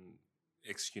on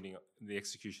the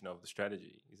execution of the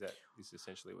strategy? Is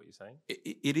essentially what you're saying?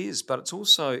 It is, but it's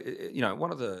also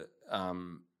one of the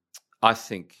I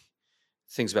think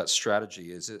things about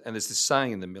strategy is, and there's this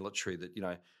saying in the military that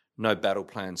no battle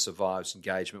plan survives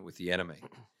engagement with the enemy,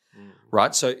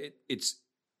 right? So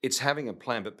it's having a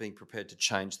plan, but being prepared to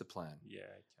change the plan.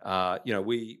 Yeah.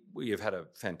 We have had a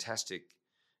fantastic,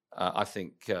 I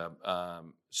think,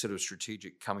 sort of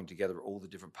strategic coming together of all the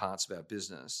different parts of our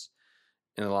business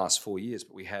in the last 4 years,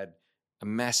 but we had a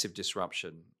massive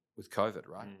disruption with COVID,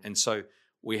 right? And so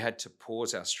we had to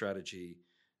pause our strategy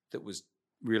that was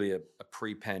really a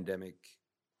pre-pandemic,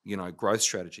 growth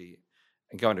strategy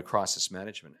and go into crisis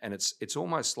management. And it's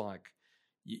almost like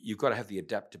you've got to have the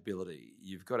adaptability.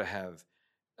 You've got to have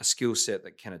a skill set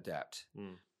that can adapt.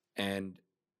 And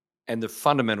the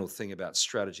fundamental thing about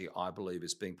strategy, I believe,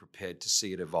 is being prepared to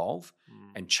see it evolve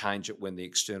and change it when the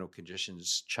external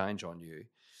conditions change on you.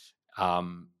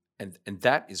 And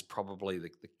that is probably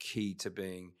the key to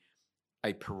being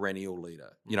a perennial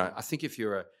leader. I think if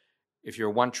you're a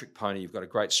one-trick pony, you've got a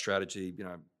great strategy.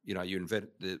 You invent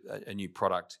a new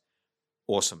product,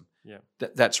 awesome. Yeah,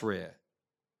 that's rare.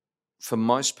 For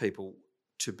most people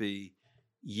to be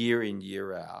year in,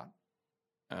 year out,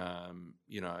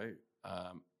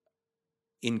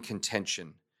 in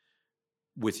contention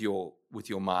with your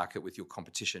market, with your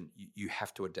competition, you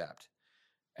have to adapt.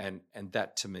 And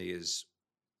that to me is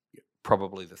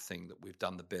probably the thing that we've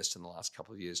done the best in the last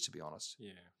couple of years, to be honest.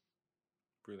 Yeah.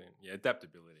 Brilliant. Yeah,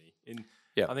 adaptability.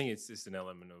 I think it's just an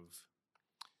element of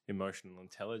emotional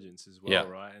intelligence as well,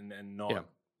 right? And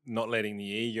not letting the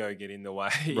ego get in the way.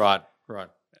 Right.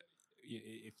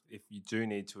 If you do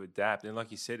need to adapt, and like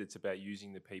you said, it's about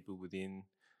using the people within.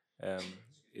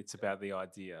 It's about the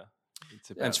idea.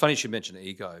 And it's funny you should mention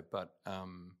ego, but I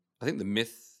think the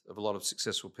myth of a lot of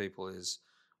successful people is,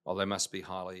 they must be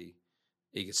highly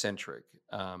egocentric.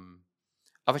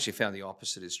 I've actually found the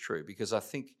opposite is true, because I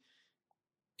think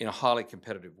in a highly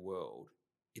competitive world,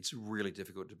 it's really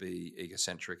difficult to be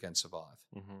egocentric and survive.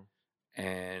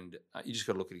 And you just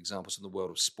got to look at examples in the world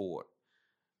of sport.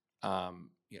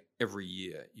 Every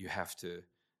year you have to,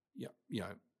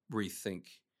 rethink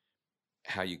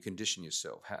how you condition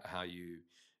yourself, how you,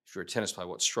 if you're a tennis player,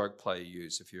 what stroke play you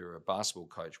use. If you're a basketball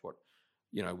coach, what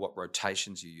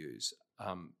rotations you use.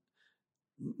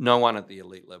 No one at the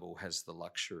elite level has the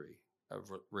luxury of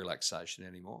relaxation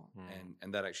anymore,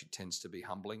 and that actually tends to be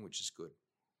humbling, which is good.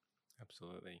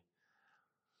 Absolutely.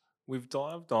 We've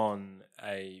dived on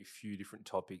a few different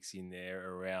topics in there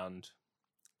around,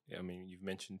 you've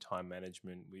mentioned time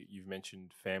management, you've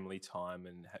mentioned family time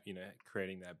and,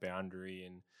 creating that boundary.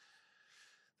 And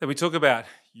then we talk about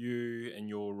you and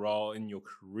your role in your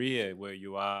career, where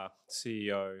you are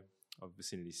CEO of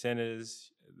Vicinity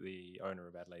Centres, the owner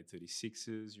of Adelaide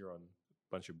 36ers. You're on a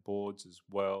bunch of boards as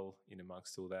well, in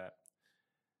amongst all that.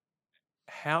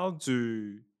 How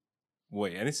do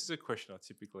we, and this is a question I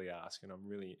typically ask, and I'm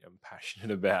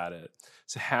passionate about it.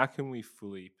 So how can we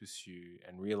fully pursue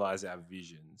and realise our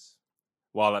visions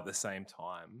while at the same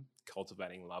time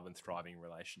cultivating love and thriving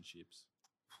relationships?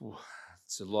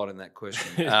 It's a lot in that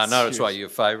question. No, it's right. You're a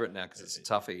favourite now because it's a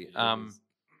toughie.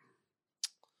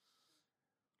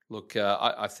 Look,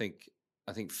 I think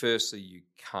firstly you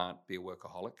can't be a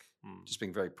workaholic. Just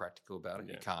being very practical about it,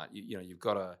 you can't. You've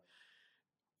got to,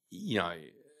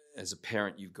 as a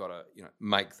parent, you've got to,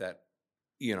 make that,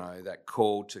 that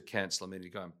call to cancel a meeting to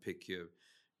go and pick your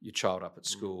child up at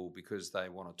school because they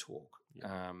want to talk.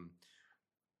 Yeah.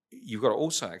 You've got to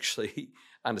also actually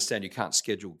understand you can't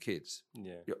schedule kids.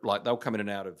 Yeah. Like they'll come in and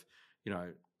out of,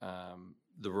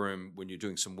 the room when you're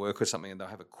doing some work or something, and they'll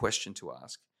have a question to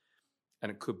ask,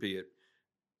 and it could be at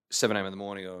 7 a.m. in the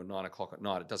morning or 9 o'clock at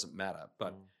night. It doesn't matter,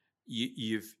 but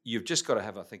you've just got to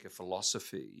have, I think, a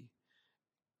philosophy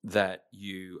that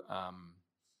you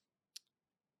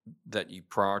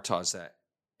prioritize that,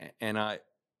 and I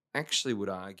actually would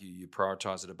argue you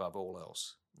prioritize it above all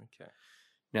else. Okay.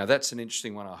 Now that's an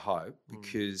interesting one, I hope,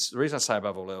 because the reason I say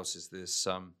above all else is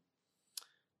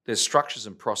there's structures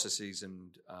and processes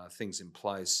and things in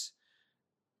place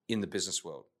in the business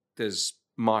world. There's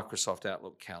Microsoft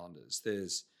Outlook calendars.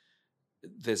 There's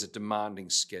a demanding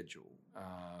schedule.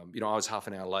 I was half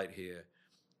an hour late here.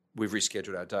 We've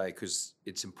rescheduled our day because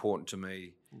it's important to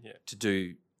me to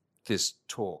do this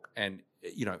talk, and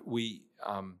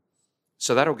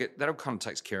so that'll kind of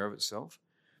takes care of itself.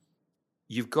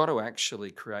 You've got to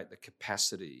actually create the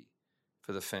capacity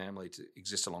for the family to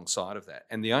exist alongside of that,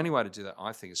 and the only way to do that,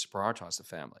 I think, is to prioritize the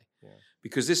family,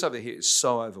 because this over here is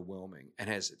so overwhelming and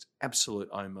has its absolute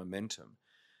own momentum.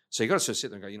 So you've got to sort of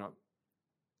sit there and go,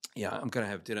 I'm going to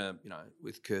have dinner,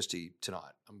 with Kirsty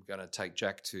tonight. I'm going to take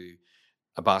Jack to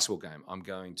a basketball game. I'm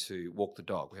going to walk the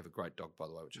dog. We have a great dog, by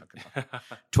the way, which I can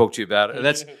talk to you about. And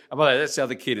that's the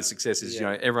other key to success is,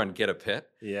 everyone get a pet.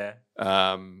 Yeah.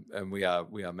 And we are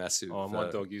massive. Oh, my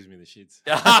dog gives me the shits.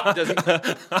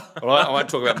 Well, I won't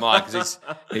talk about mine because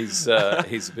he's a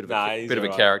bit of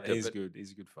a character. He's good.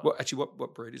 He's a good fun. Well, actually,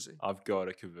 what breed is he? I've got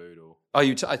a cavoodle. Oh,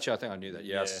 actually, I think I knew that.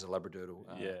 Yeah, ours is a Labradoodle.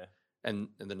 And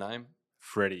the name?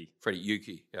 Freddie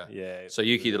Yuki, yeah. So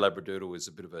Yuki the Labradoodle is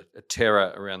a bit of a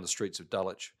terror around the streets of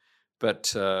Dulwich,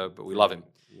 but we love him.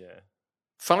 Yeah.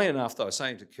 Funnily enough, though, I was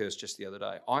saying to Kirst just the other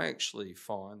day, I actually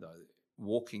find though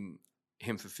walking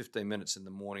him for 15 minutes in the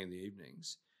morning and the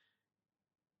evenings,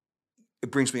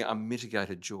 it brings me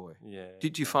unmitigated joy. Yeah.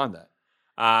 Did you find that?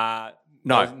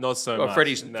 No, not so much.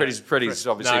 Freddie's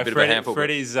obviously a bit of a handful.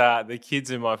 Freddie's the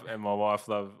kids and my wife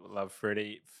love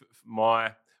Freddie.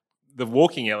 The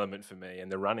walking element for me and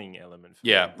the running element for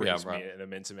me brings me an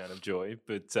immense amount of joy.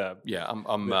 But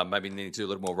I'm maybe needing to do a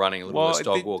little more running, a little less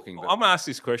dog walking. But I'm going to ask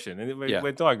this question, and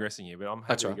we're digressing here, but I'm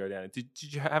happy to go down it.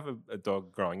 Did you have a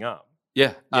dog growing up?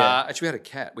 Yeah. Actually, we had a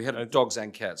cat. We had dogs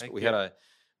and cats, but we had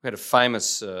a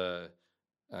famous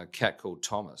cat called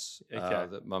Thomas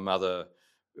that my mother.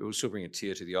 It will still bring a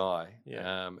tear to the eye.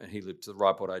 Yeah. And he lived to the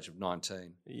ripe old age of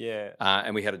 19. Yeah.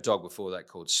 And we had a dog before that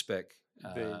called Speck.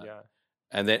 There you go.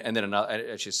 And then another,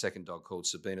 actually a second dog called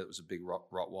Sabina that was a big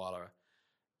Rottweiler.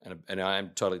 And I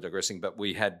am totally digressing, but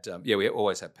we had, we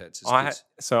always had pets as kids.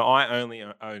 So I only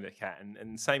owned a cat.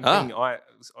 And same thing,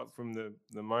 from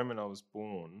the moment I was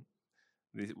born,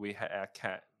 we had our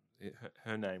cat.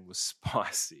 Her name was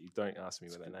Spicy. Don't ask me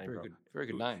where that name from. Very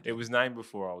good name. It was named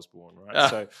before I was born, right?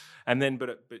 So, and then,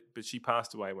 but she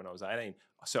passed away when I was 18.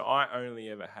 So I only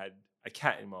ever had a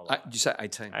cat in my life. Did you say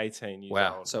 18? 18 years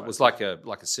wow. old. So it was like a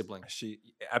sibling. She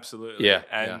absolutely.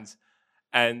 Yeah.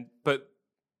 But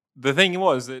the thing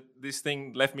was that this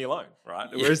thing left me alone, right?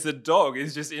 Yeah. Whereas the dog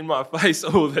is just in my face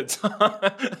all the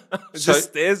time. It just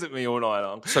stares at me all night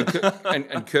long. So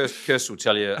and Kirst will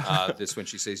tell you this when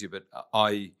she sees you, but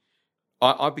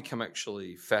I've become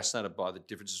actually fascinated by the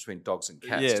differences between dogs and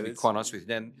cats, to be quite honest with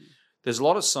you. And there's a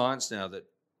lot of science now that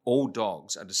all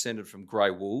dogs are descended from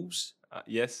grey wolves.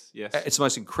 Yes. It's the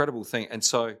most incredible thing. And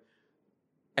so,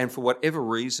 and for whatever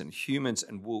reason, humans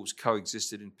and wolves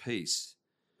coexisted in peace.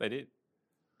 They did.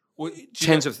 Well,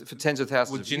 tens of thousands of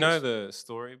years. Would you know the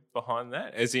story behind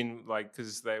that? As in,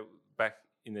 because they back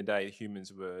in the day,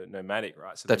 humans were nomadic,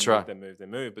 right? So that's right. They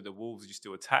moved, but the wolves used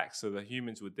to attack. So the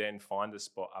humans would then find a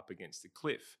spot up against the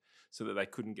cliff so that they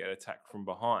couldn't get attacked from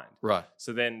behind. Right.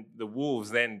 So then the wolves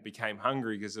then became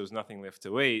hungry because there was nothing left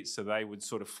to eat. So they would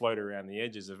sort of float around the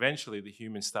edges. Eventually, the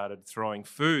humans started throwing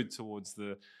food towards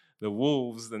the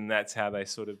wolves, and that's how they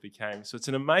sort of became. So it's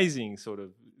an amazing sort of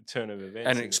turn of events.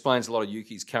 And it explains a lot of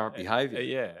Yuki's current behaviour.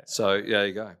 Yeah. So there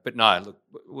you go. But no,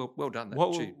 look, well done.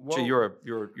 Gee, you're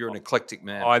an eclectic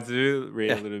man. I do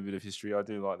read a little bit of history. I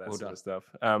do like that sort of stuff.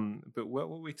 But what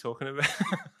were we talking about?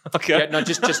 Okay. Yeah, no,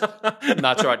 just no,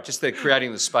 that's right. Just they're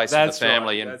creating the space in the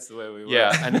family, right. And that's the way we work.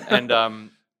 Yeah,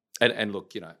 and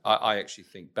look, I actually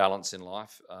think balance in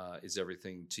life is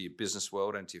everything to your business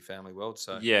world and to your family world.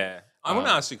 So yeah, I want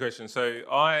to ask you a question. So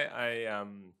I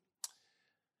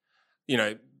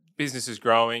business is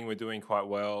growing. We're doing quite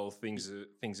well. Things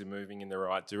are moving in the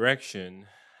right direction.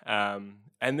 And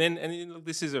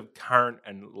this is a current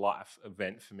and life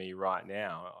event for me right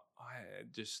now.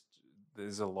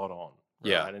 There's a lot on.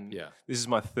 Right? This is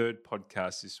my third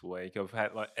podcast this week. I've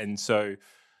had so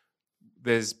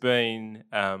there's been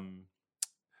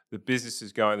the business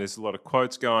is going. There's a lot of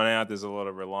quotes going out. There's a lot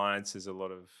of reliance. There's a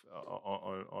lot of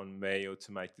on me or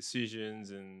to make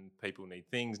decisions, and people need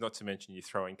things. Not to mention you're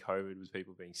throwing COVID with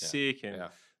people being sick, and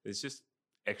there's just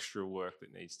extra work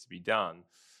that needs to be done.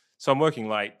 So I'm working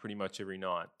late pretty much every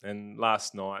night. And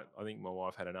last night, I think my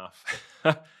wife had enough.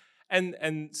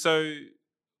 and so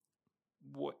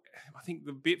I think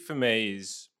the bit for me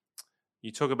is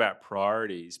you talk about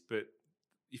priorities, but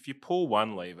if you pull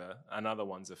one lever, another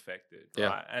one's affected,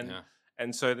 right?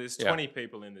 And so there's 20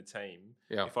 people in the team.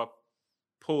 Yeah. If I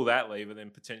pull that lever, then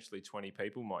potentially 20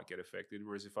 people might get affected.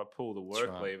 Whereas if I pull the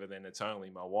work lever, then it's only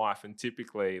my wife. And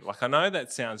typically, like, I know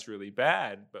that sounds really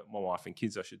bad, but my wife and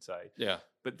kids, I should say. Yeah.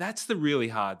 But that's the really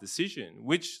hard decision,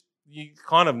 which you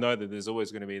kind of know that there's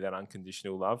always going to be that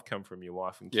unconditional love come from your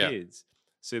wife and kids.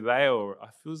 So I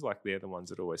feels like they're the ones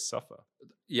that always suffer.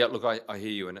 Yeah, look, I hear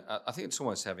you. And I think it's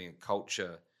almost having a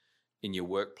culture in your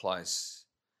workplace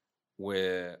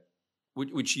where,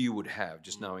 which you would have,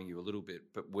 just knowing you a little bit,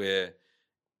 but where,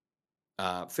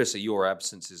 firstly, your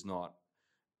absence is not,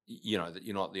 that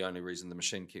you're not the only reason the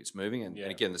machine keeps moving. And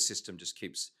again, the system just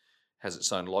has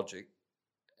its own logic.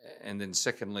 And then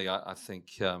secondly, I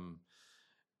think,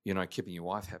 keeping your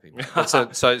wife happy.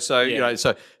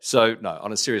 So no,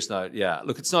 on a serious note,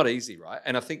 look, it's not easy, right?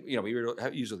 And I think, we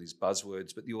use all these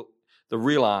buzzwords, but the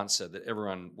real answer that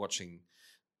everyone watching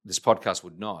this podcast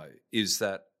would know is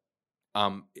that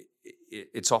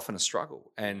it's often a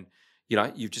struggle. And,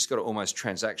 you've just got to almost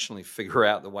transactionally figure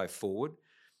out the way forward.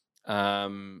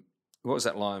 What was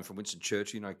that line from Winston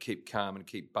Churchill? Keep calm and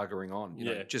keep buggering on.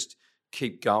 Just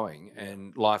keep going.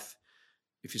 And life,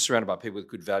 if you're surrounded by people with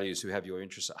good values who have your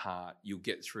interests at heart, you'll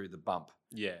get through the bump.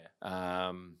 Yeah.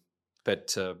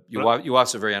 But your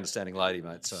wife's a very understanding lady,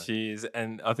 mate. So. She is.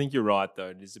 And I think you're right, though.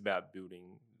 It is about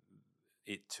building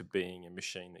it to being a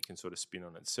machine that can sort of spin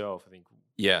on itself. I think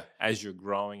as you're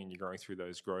growing and you're going through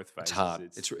those growth phases. It's hard.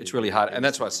 It's really hard. And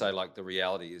that's why I say, like, the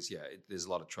reality is, there's a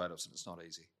lot of trade-offs and it's not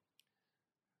easy.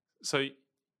 So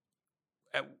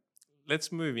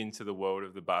let's move into the world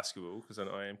of the basketball, because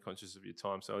I am conscious of your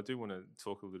time. So I do want to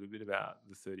talk a little bit about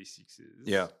the 36ers.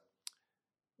 Yeah.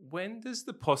 When does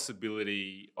the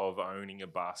possibility of owning a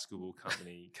basketball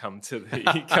company come to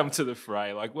the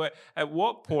fray? Like, at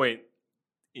what point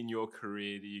in your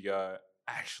career do you go,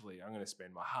 actually, I'm going to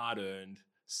spend my hard-earned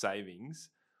savings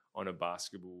on a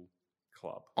basketball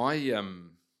club?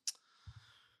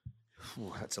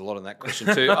 That's a lot in that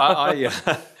question too.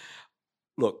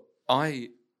 Look, I'd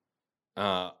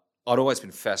always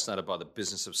been fascinated by the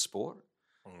business of sport.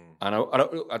 And I'd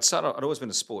always been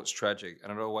a sports tragic,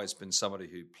 and I'd always been somebody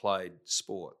who played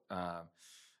sport.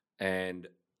 And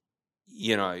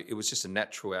it was just a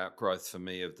natural outgrowth for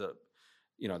me of the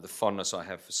fondness I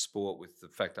have for sport, with the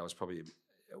fact I was probably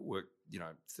worked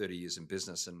 30 years in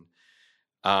business, and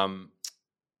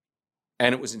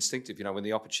it was instinctive. When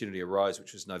the opportunity arose,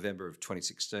 which was November of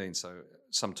 2016, so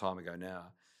some time ago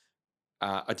now,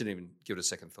 I didn't even give it a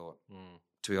second thought.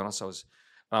 To be honest,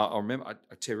 I remember. I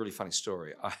tell you a really funny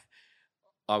story.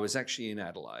 I was actually in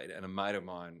Adelaide, and a mate of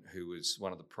mine who was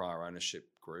one of the prior ownership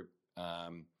group,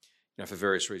 for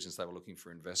various reasons, they were looking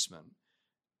for investment.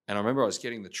 And I remember I was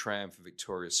getting the tram for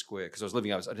Victoria Square, because I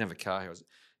didn't have a car here. I was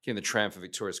getting the tram for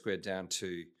Victoria Square down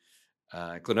to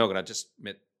Glenelg, and I just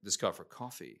met this guy for a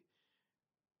coffee.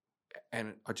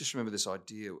 And I just remember this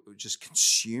idea, it just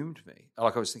consumed me.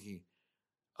 Like, I was thinking,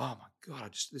 oh my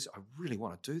God, I really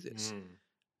want to do this.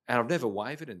 And I've never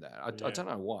wavered in that. I don't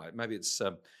know why. Maybe it's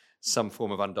some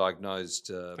form of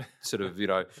undiagnosed sort of,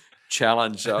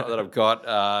 challenge that I've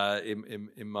got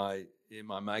in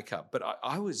my makeup. But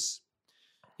I was...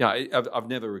 I've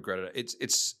never regretted it.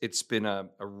 It's been a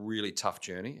really tough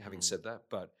journey, having said that,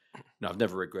 but no, I've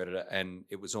never regretted it, and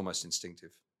it was almost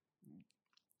instinctive.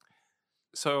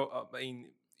 So, I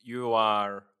mean, you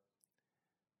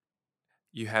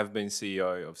have been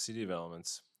CEO of City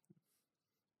Developments,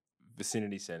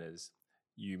 Vicinity Centres.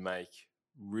 You make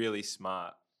really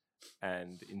smart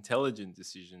and intelligent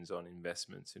decisions on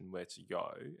investments and where to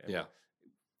go. And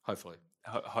hopefully.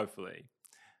 Hopefully.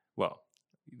 Well,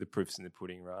 the proof's in the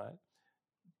pudding, right?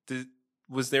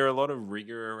 Was there a lot of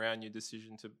rigor around your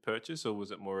decision to purchase, or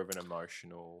was it more of an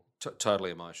emotional?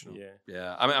 Totally emotional.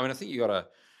 Yeah. I mean, I think you got to,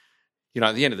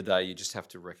 at the end of the day, you just have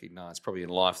to recognize. Probably in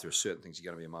life, there are certain things you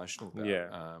got to be emotional about.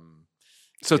 Yeah.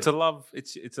 So it's a love.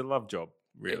 It's a love job,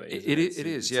 really. It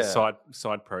is. It's a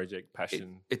side project,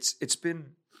 passion. It's been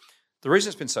the reason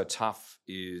it's been so tough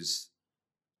is,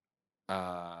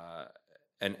 and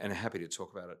happy to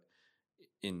talk about it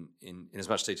in as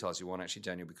much detail as you want, actually,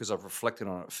 Daniel, because I've reflected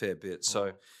on it a fair bit.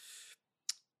 So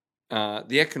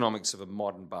the economics of a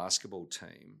modern basketball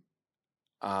team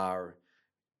are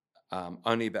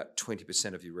only about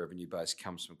 20% of your revenue base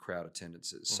comes from crowd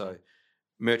attendances. So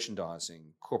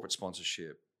merchandising, corporate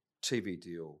sponsorship, TV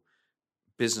deal,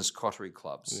 business coterie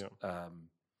clubs,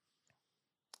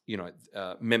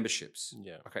 memberships.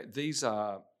 Yeah. Okay, these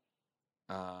are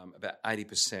about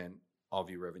 80% of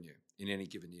your revenue in any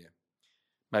given year,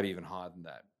 maybe even higher than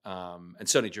that. And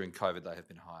certainly during COVID, they have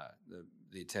been higher.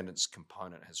 The attendance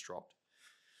component has dropped.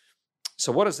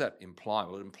 So what does that imply?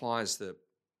 Well, it implies that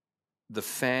the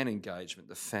fan engagement,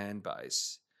 the fan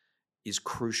base is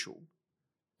crucial,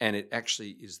 and it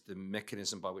actually is the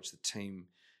mechanism by which the team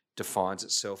defines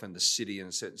itself and the city in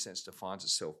a certain sense defines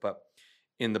itself. But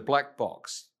in the black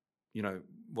box,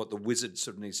 what the wizard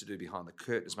sort of needs to do behind the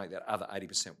curtain is make that other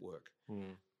 80% work.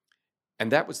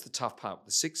 And that was the tough part with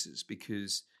the Sixers,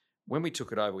 because when we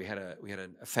took it over, we had a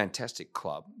fantastic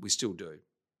club. We still do.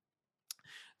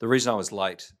 The reason I was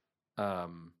late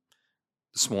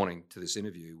this morning to this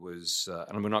interview was,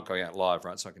 and we're not going out live,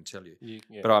 right? So I can tell you.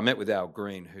 But I met with Al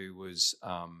Green, who was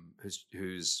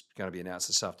who's going to be announced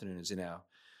this afternoon as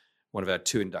one of our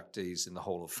 2 inductees in the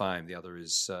Hall of Fame. The other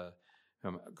is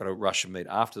I've got to rush and meet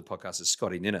after the podcast is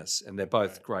Scotty Ninnis, and they're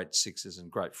both great Sixers and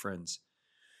great friends.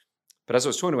 But as I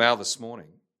was talking to Al this morning,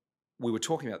 we were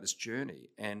talking about this journey,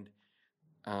 and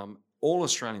all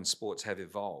Australian sports have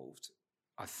evolved,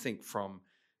 I think,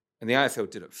 and the AFL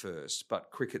did it first,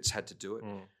 but cricket's had to do it.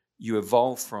 You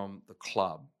evolve from the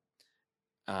club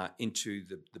into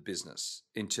the business,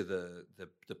 into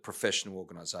the professional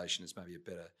organisation is maybe a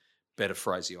better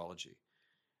phraseology.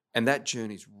 And that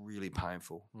journey is really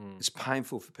painful. It's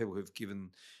painful for people who've given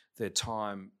their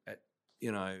time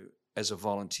as a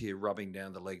volunteer, rubbing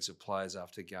down the legs of players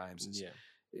after games.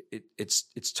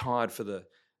 It's tired for the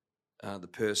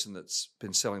person that's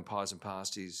been selling pies and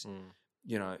pasties,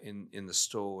 in the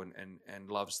store and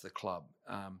loves the club.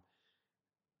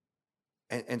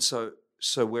 And so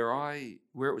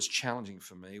where it was challenging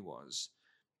for me was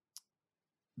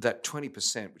that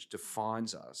 20%, which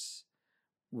defines us,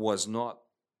 was not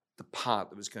the part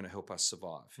that was going to help us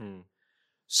survive.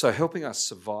 So helping us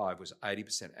survive was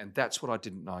 80%, and that's what I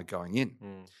didn't know going in,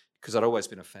 because I'd always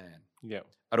been a fan. Yeah,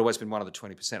 I'd always been one of the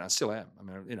 20%. I still am. I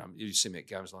mean, you see me at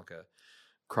games like a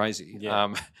crazy,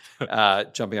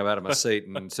 jumping up out of my seat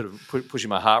and sort of pushing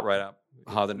my heart rate up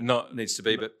higher than it needs to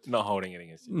be, but not holding it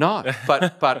against you. No,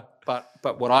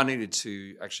 but what I needed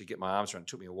to actually get my arms around, it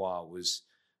took me a while,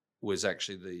 was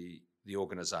actually the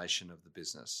organisation of the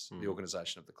business, the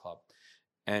organisation of the club.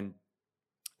 And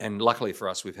luckily for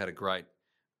us, we've had a great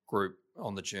group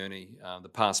on the journey. The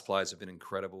past players have been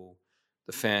incredible.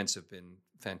 The fans have been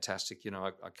fantastic.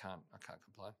 I can't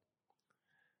complain.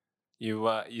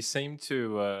 You seem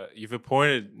to you've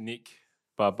appointed Nick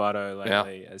Barbato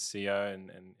lately as CEO,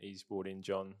 and he's brought in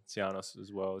John Tsianos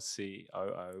as well as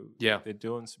COO. Yeah, they're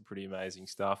doing some pretty amazing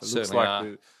stuff. It Certainly looks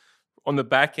like on the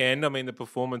back end, I mean, the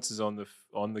performances on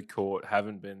the court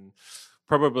haven't been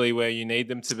probably where you need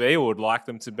them to be or would like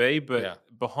them to be, but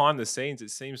behind the scenes, it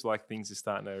seems like things are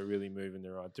starting to really move in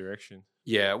the right direction.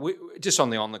 Yeah, we just on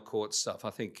the court stuff, I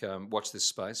think watch this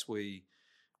space. We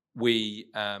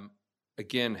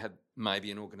again had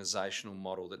maybe an organisational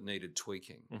model that needed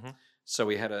tweaking. So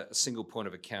we had a single point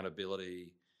of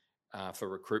accountability for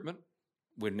recruitment.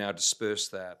 We've now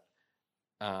dispersed that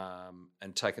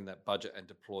and taken that budget and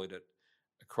deployed it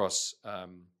across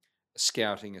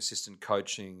scouting, assistant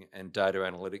coaching, and data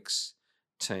analytics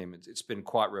team. It's been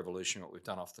quite revolutionary what we've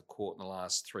done off the court in the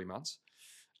last 3 months.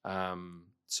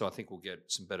 So I think we'll get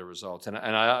some better results. And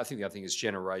I think the other thing is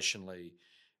generationally,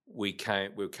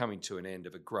 we're coming to an end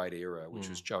of a great era, which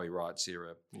was Joey Wright's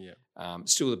era. Yeah.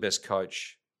 Still the best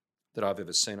coach that I've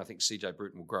ever seen. I think CJ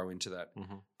Bruton will grow into that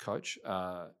coach,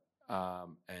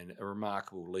 and a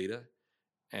remarkable leader,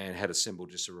 and had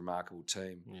assembled just a remarkable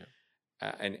team. Yeah.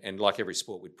 And like every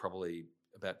sport, we'd probably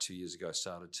about 2 years ago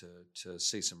started to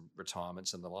see some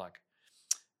retirements and the like.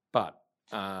 But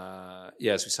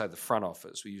as we say, the front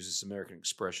office, we use this American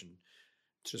expression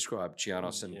to describe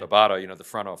Giannis and Barbato. The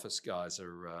front office guys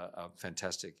are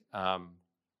fantastic. A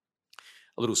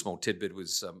little small tidbit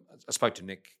was I spoke to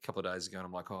Nick a couple of days ago, and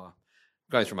I'm like, I'm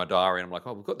going through my diary, and I'm like,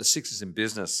 we've got the Sixers in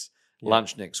business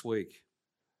lunch next week.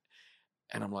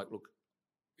 And I'm like, look,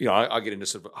 I get into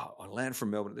sort of, I land from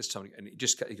Melbourne at this time, and he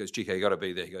goes, GK, you got to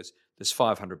be there. He goes, there's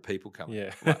 500 people coming.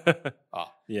 Yeah. Like,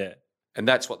 yeah. And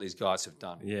that's what these guys have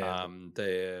done. Yeah.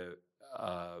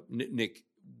 Nick,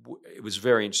 it was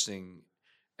very interesting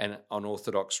and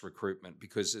unorthodox recruitment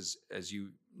because, as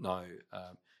you know,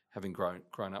 having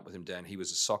grown up with him, Dan, he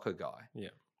was a soccer guy,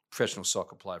 professional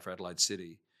soccer player for Adelaide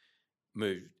City,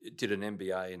 did an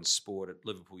MBA in sport at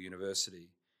Liverpool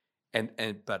University, and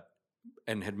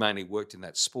had mainly worked in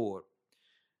that sport.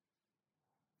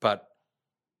 But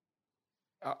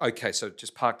okay, so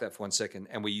just park that for 1 second.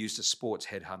 And we used a sports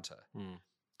headhunter.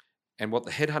 And what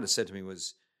the headhunter said to me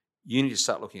was, you need to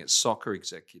start looking at soccer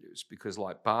executives, because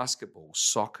like basketball,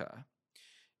 soccer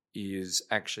is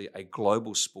actually a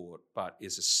global sport, but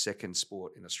is a second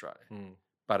sport in Australia.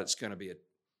 But it's going to be a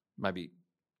maybe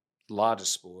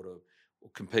largest sport or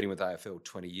competing with AFL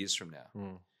 20 years from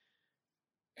now.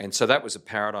 And so that was a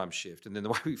paradigm shift. And then the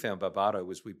way we found Barbado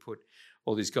was we put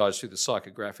all these guys through the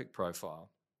psychographic profile.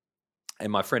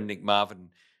 And my friend Nick Marvin,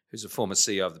 who's a former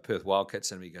CEO of the Perth Wildcats,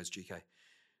 said to me, he goes, GK,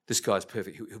 this guy's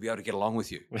perfect. He'll be able to get along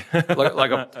with you.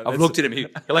 Like I've looked at him.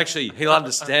 He'll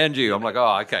understand you. I'm like,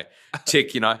 oh, okay,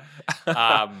 tick, you know.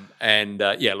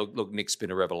 Look, Nick's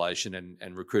been a revelation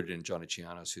and recruited in Johnny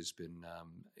Chianos, who's been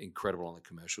incredible on the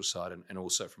commercial side and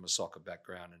also from a soccer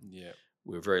background. And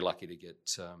we're very lucky to get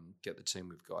the team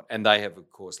we've got. And they have, of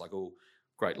course, like all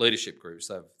great leadership groups,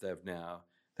 they've now,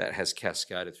 that has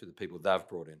cascaded through the people they've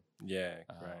brought in. Yeah,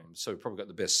 great. So we've probably got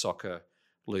the best soccer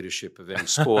leadership of any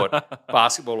sport,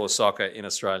 basketball or soccer in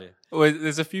Australia. Well,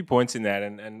 there's a few points in that,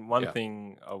 and one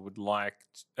thing I would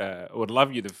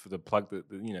love you to plug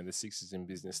the Sixers in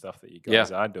Business stuff that you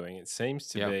guys are doing. It seems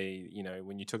to be,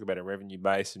 when you talk about a revenue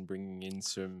base and bringing in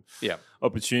some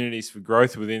opportunities for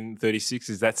growth within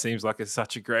 36ers, that seems like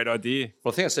such a great idea.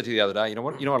 Well, I think I said to you the other day, you know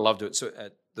what I love doing. So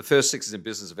at the first Sixers in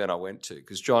Business event I went to,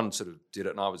 because John sort of did it,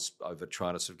 and I was over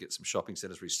trying to sort of get some shopping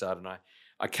centres restarted, and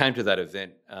I came to that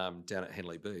event down at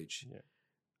Henley Beach,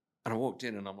 and I walked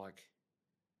in and I'm like,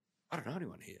 I don't know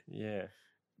anyone here. Yeah.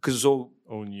 Because it's all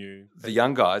new. The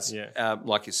young guys,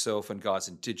 like yourself and guys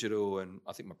in digital, and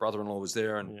I think my brother-in-law was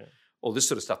there and all this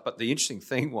sort of stuff. But the interesting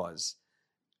thing was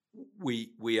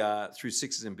we are, through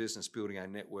Sixers in Business, building a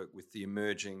network with the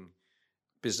emerging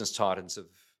business titans of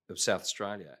South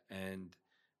Australia. And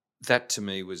that to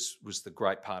me was the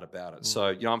great part about it. So,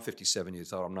 I'm 57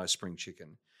 years old. I'm no spring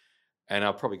chicken. And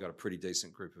I've probably got a pretty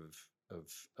decent group of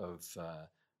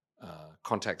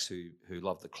contacts who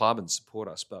love the club and support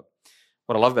us. But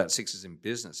what I love about Sixers in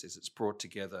Business is it's brought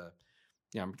together,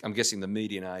 I'm guessing the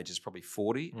median age is probably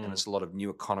 40, and it's a lot of new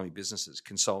economy businesses,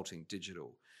 consulting,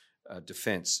 digital,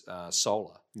 defence,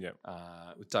 solar,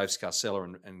 with Dave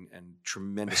Scarcella and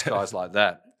tremendous guys like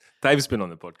that. Dave's been on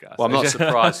the podcast. Well, I'm not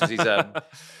surprised because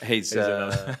he's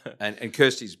and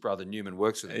Kirsty's brother Newman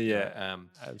works with him. Yeah,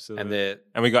 absolutely.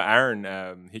 And we got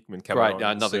Aaron Hickman coming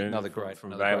on another great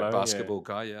basketball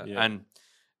guy. Yeah.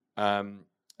 And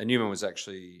Newman was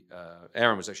actually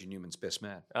Aaron was actually Newman's best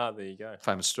man. Oh, there you go.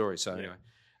 Famous story. So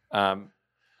anyway,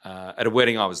 at a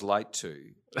wedding I was late to.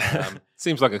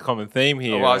 Seems like a common theme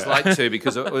here. Well, I was late to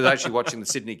because I was actually watching the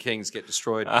Sydney Kings get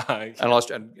destroyed, and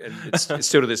it's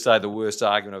still to this day the worst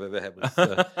argument I've ever had with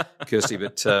Kirsty.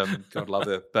 But God love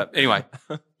her. But anyway,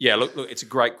 look, it's a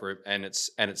great group, and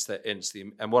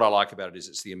what I like about it is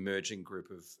it's the emerging group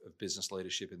of business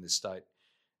leadership in this state,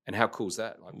 and how cool is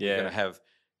that? Like we're going to have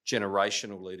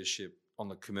generational leadership on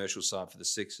the commercial side for the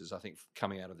Sixers, I think,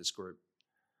 coming out of this group.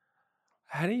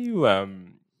 How do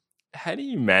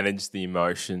you manage the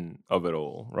emotion of it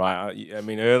all, right? I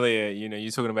mean, earlier,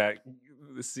 you're talking about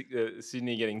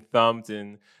Sydney getting thumped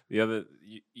and the other,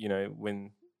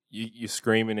 when you're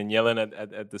screaming and yelling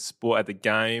at the sport, at the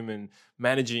game, and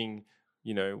managing,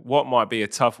 what might be a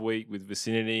tough week with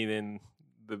Vicinity, then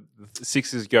the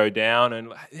Sixers go down,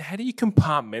 and how do you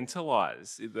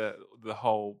compartmentalize the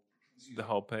whole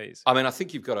piece? I mean, I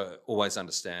think you've got to always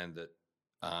understand that.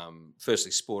 Firstly,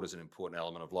 sport is an important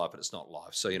element of life, but it's not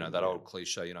life. So, that old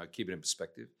cliche, keep it in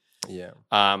perspective. Yeah.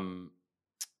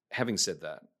 Having said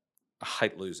that, I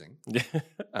hate losing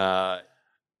at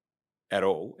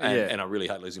all. And I really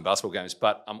hate losing basketball games,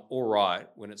 but I'm all right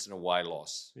when it's an away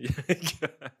loss.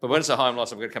 But when it's a home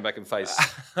loss, I'm going to come back and face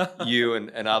you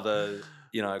and other,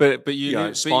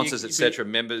 sponsors, etc.,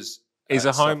 members. Is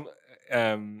a home,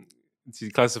 do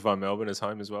you classify Melbourne as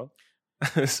home as well?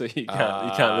 So you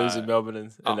can't lose in Melbourne.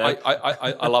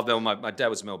 I love Melbourne. My dad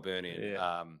was Melburnian.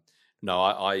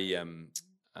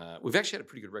 We've actually had a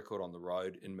pretty good record on the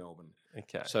road in Melbourne.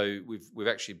 Okay. So we've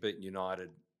actually beaten United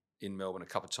in Melbourne a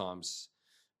couple of times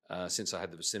since I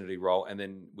had the Vicinity role, and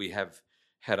then we have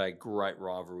had a great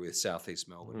rivalry with Southeast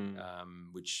Melbourne,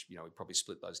 which we probably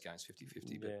split those games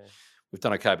 50-50. But we've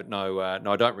done okay. But no, I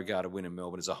don't regard a win in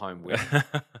Melbourne as a home win.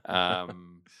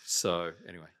 So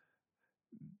anyway.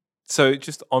 So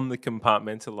just on the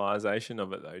compartmentalization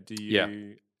of it, though,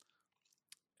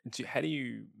 how do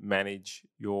you manage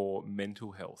your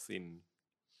mental health in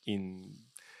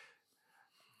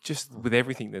just with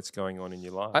everything that's going on in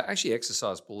your life? I actually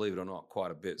exercise, believe it or not,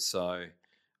 quite a bit. So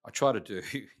I try to do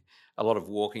a lot of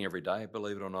walking every day.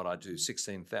 Believe it or not, I do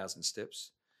 16,000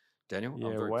 steps Daniel. Yeah,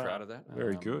 I'm very wow. proud of that.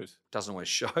 Very good. Doesn't always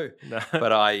show, No.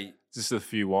 but just a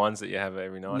feew wines that you have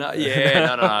every night. no.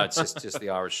 It's just the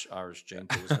Irish gene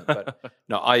pool, isn't it? But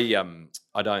no, I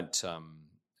don't.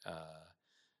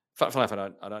 Funnily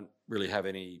enough, I don't really have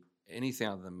anything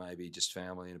other than maybe just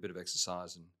family and a bit of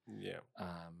exercise, and Yeah.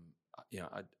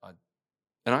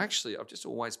 I've just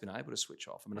always been able to switch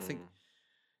off. I mean, I think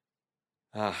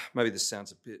maybe this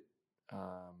sounds a bit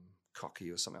cocky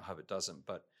or something. I hope it doesn't,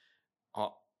 but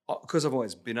because I've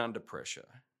always been under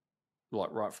pressure, like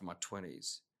right from my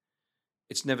 20s,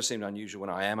 it's never seemed unusual when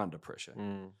I am under pressure.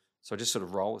 So I just sort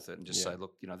of roll with it and just say,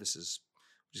 look, this is,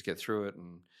 just get through it.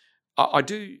 And I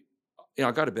do,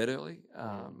 I go to bed early.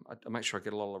 I make sure I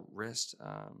get a lot of rest.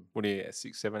 What do you get,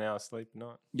 6-7 hours sleep a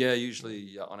night? Yeah,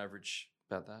 usually on average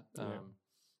about that.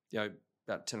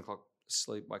 About 10 o'clock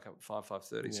sleep, wake up at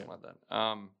 5:30, something like that.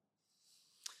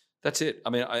 That's it. I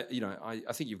mean, I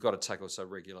think you've got to take also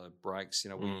regular breaks.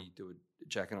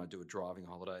 Jack and I do a driving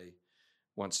holiday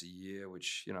once a year,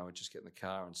 which, we just get in the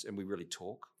car and we really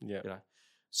talk. Yeah.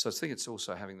 So I think it's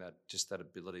also having that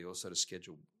ability also to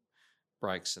schedule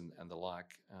breaks and the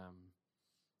like.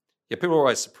 People are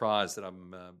always surprised that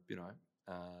I'm,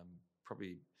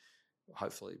 probably,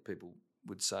 hopefully people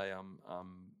would say I'm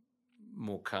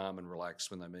more calm and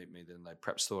relaxed when they meet me than they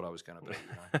perhaps thought I was going to be.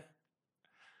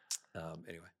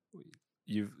 Anyway.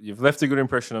 You've left a good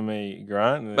impression on me,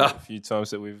 Grant, a few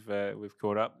times that we've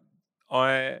caught up.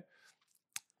 I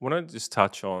want to just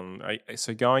touch on,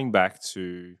 so going back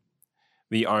to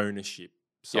the ownership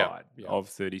side of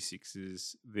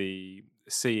 36ers, the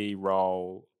CE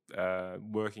role,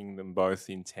 working them both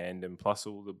in tandem, plus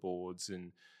all the boards,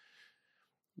 and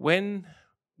when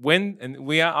and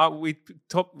we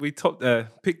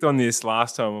picked on this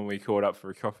last time when we caught up for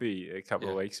a coffee a couple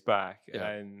of weeks back,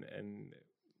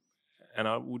 and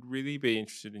I would really be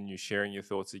interested in you sharing your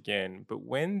thoughts again. But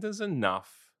when does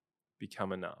enough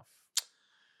become enough?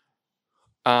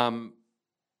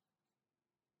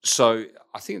 So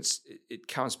I think it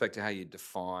comes back to how you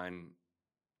define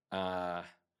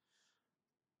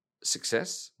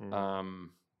success.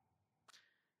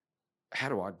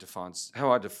 How I define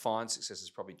success has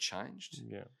probably changed.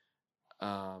 Yeah.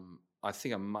 I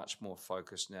think I'm much more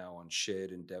focused now on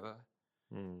shared endeavour.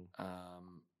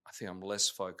 I think I'm less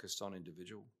focused on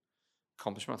individual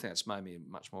accomplishment. I think that's made me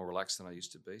much more relaxed than I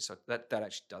used to be. So that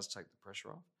actually does take the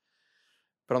pressure off.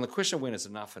 But on the question of when is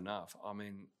enough, I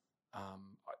mean,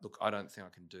 look, I don't think I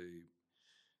can do.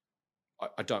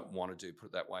 I don't want to do, put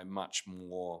it that way, much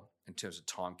more in terms of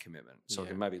time commitment. So I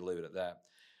can maybe leave it at that.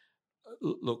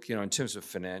 Look, in terms of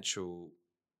financial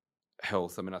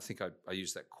health, I mean, I think I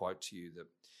used that quote to you that,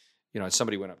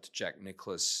 somebody went up to Jack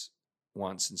Nicklaus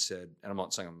once and said, and I'm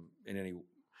not saying I'm in any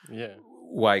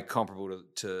way comparable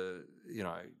to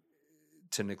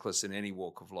Nicklaus in any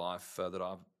walk of life that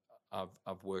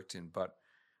I've worked in, but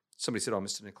somebody said, "Oh,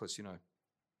 Mr. Nicklaus,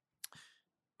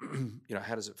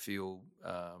 how does it feel,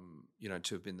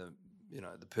 to have been the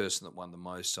person that won the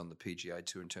most on the PGA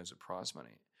Tour in terms of prize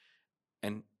money?"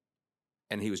 And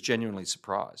he was genuinely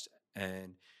surprised.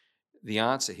 And the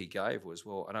answer he gave was,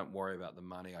 "Well, I don't worry about the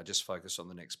money. I just focus on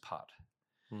the next putt."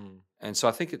 And so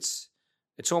I think it's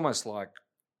almost like,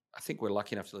 I think we're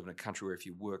lucky enough to live in a country where if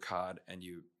you work hard and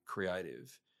you're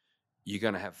creative, you're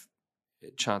going to have,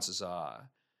 chances are,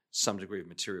 some degree of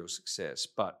material success.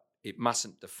 But it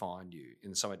mustn't define you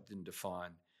in some way. It didn't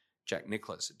define Jack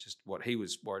Nicklaus. It just, what he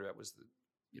was worried about was the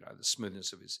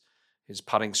smoothness of his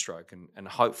putting stroke, and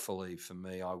hopefully for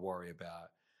me, I worry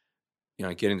about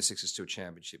getting the Sixers to a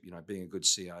championship. Being a good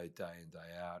CO day in,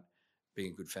 day out,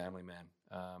 being a good family man.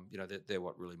 They're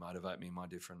what really motivate me in my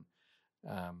different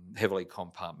heavily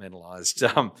compartmentalized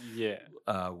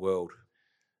world.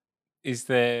 Is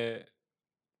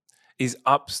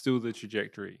up still the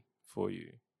trajectory for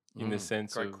you in the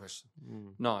sense great of? Question.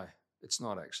 No, it's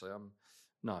not actually.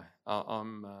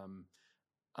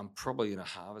 I'm probably in a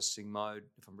harvesting mode,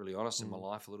 if I'm really honest, in my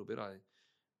life a little bit. I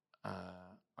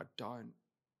don't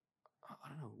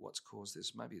know what's caused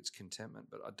this. Maybe it's contentment,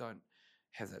 but I don't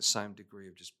have that same degree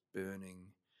of just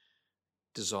burning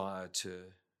desire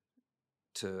to.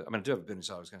 I mean, I do have a burning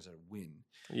desire. I was going to say to win,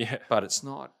 but it's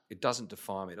not. It doesn't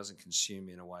define me. It doesn't consume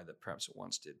me in a way that perhaps it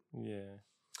once did. Yeah,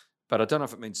 but I don't know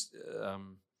if it means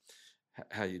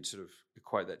how you'd sort of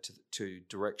equate that to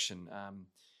direction.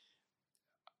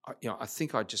 I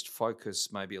think I just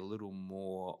focus maybe a little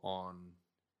more on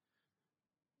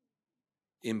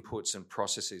inputs and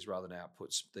processes rather than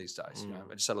outputs these days.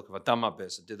 I just say, look, if I've done my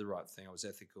best, I did the right thing, I was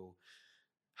ethical,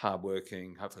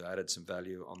 hardworking, hopefully I added some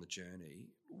value on the journey,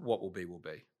 what will be will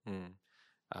be.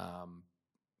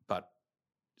 But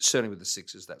certainly with the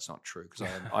Sixers, that's not true because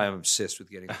I am obsessed with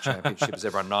getting the championship, as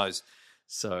everyone knows.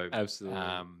 So absolutely,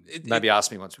 maybe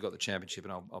ask me once we've got the championship,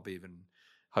 and I'll be even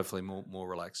hopefully more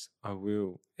relaxed. I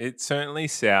will. It certainly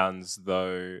sounds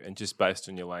though, and just based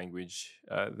on your language,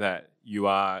 that you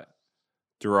are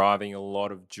deriving a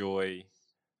lot of joy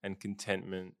and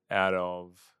contentment out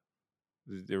of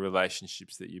the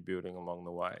relationships that you're building along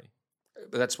the way.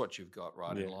 But that's what you've got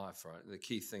in life, right? The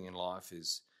key thing in life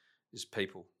is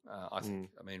people. I think.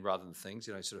 I mean, rather than things,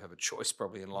 you sort of have a choice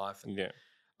probably in life. And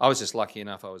I was just lucky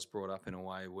enough. I was brought up in a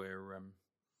way where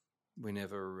we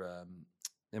never.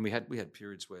 And we had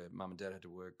periods where mum and dad had to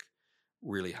work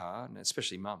really hard, and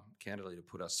especially mum, candidly, to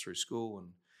put us through school.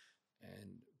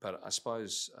 But I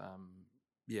suppose,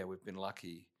 we've been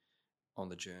lucky on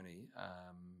the journey,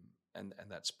 and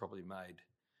that's probably made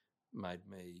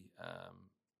me.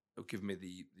 Given me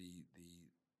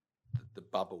the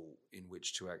bubble in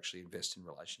which to actually invest in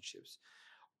relationships.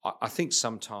 I think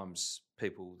sometimes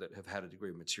people that have had a degree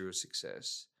of material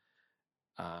success,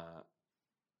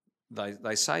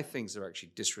 they say things that are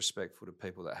actually disrespectful to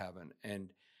people that haven't.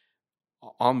 And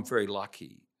I'm very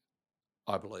lucky,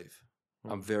 I believe.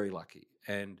 I'm very lucky.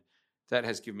 And that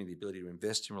has given me the ability to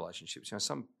invest in relationships.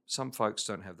 Some folks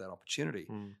don't have that opportunity.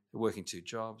 They're working 2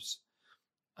 jobs.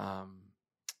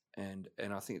 And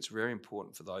I think it's very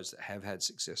important for those that have had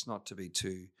success not to be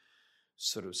too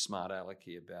sort of smart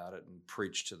alecky about it and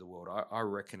preach to the world. I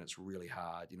reckon it's really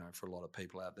hard, for a lot of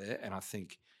people out there. And I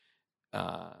think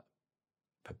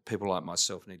people like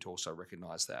myself need to also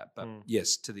recognise that. But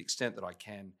yes, to the extent that I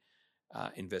can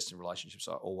invest in relationships,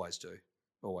 I always do.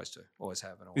 Always do. Always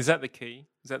have. And always. Is that the key?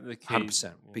 100%.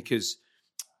 Yeah. Because,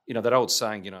 that old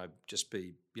saying, just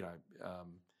be,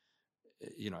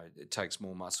 it takes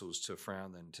more muscles to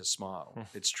frown than to smile.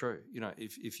 It's true.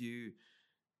 If you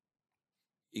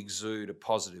exude a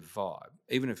positive vibe,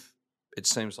 even if it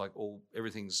seems like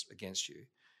everything's against you,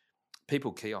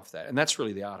 people key off that. And that's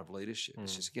really the art of leadership.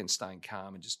 It's just, again, staying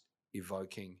calm and just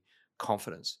evoking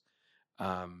confidence.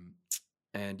 I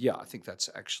think that's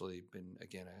actually been,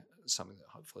 again, something that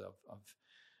hopefully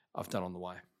I've done on the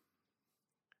way.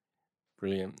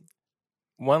 Brilliant.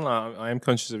 I am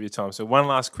conscious of your time, so one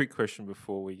last quick question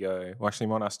before we go. Well, actually, I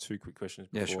might ask 2 quick questions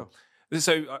before. Yeah, sure.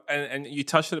 So, and you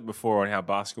touched on it before on how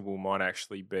basketball might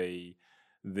actually be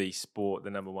the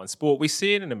number one sport. We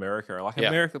see it in America.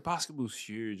 America, basketball's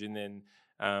huge, and then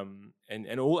and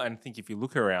I think if you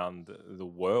look around the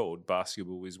world,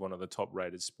 basketball is one of the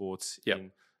top-rated sports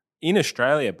in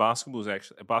Australia.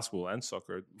 Basketball and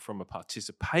soccer, from a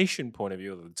participation point of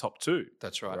view, are the top 2.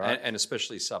 That's right? And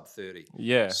especially sub-30.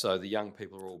 Yeah. So the young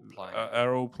people are all playing.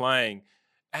 Are all playing.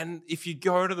 And if you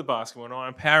go to the basketball, and I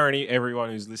empower everyone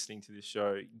who's listening to this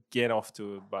show, get off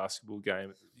to a basketball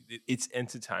game. It's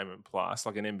entertainment plus,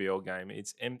 like an NBL game.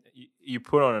 You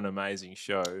put on an amazing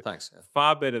show. Thanks. Yeah.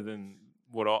 Far better than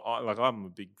what I'm a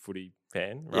big footy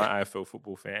fan, right? Yeah. AFL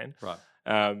football fan. Right.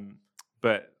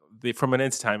 But from an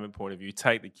entertainment point of view,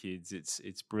 take the kids.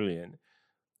 It's brilliant.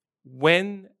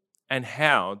 When and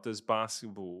how does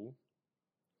basketball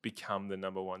become the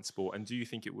number one sport, and do you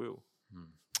think it will?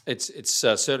 It's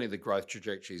certainly the growth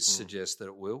trajectories suggest that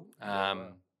it will.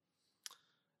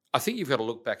 I think you've got to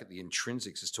look back at the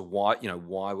intrinsics as to why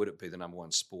would it be the number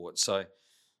one sport. So,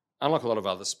 unlike a lot of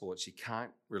other sports, you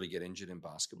can't really get injured in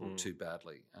basketball too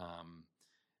badly.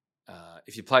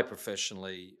 If you play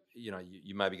professionally,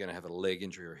 you may be going to have a leg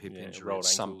injury or a hip injury at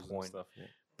some point,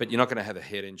 but you're not going to have a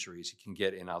head injury as you can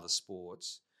get in other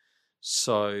sports.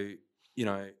 So,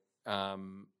 the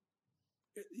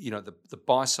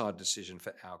buy-side decision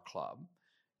for our club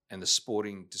and the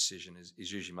sporting decision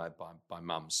is usually made by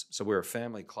mums. So we're a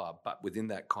family club, but within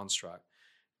that construct,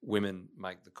 women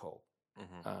make the call.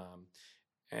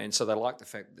 And so they like the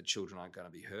fact that the children aren't going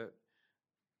to be hurt.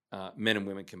 Men and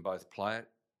women can both play it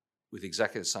with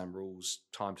exactly the same rules,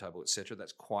 timetable, etc.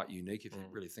 That's quite unique if you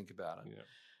really think about it.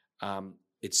 Yeah.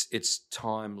 It's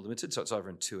time limited, so it's over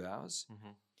in 2 hours.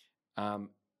 And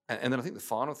then I think the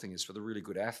final thing is for the really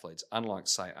good athletes, unlike,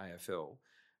 say, AFL,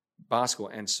 basketball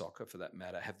and soccer, for that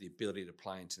matter, have the ability to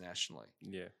play internationally.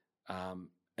 Yeah.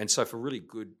 And so for really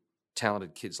good,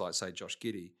 talented kids like, say, Josh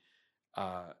Giddey,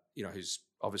 who's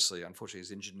obviously, unfortunately,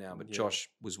 is injured now, but Josh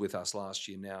was with us last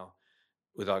year now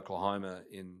with Oklahoma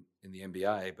in the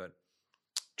NBA, but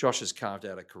Josh has carved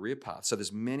out a career path. So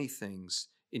there's many things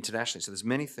internationally. So there's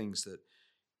many things that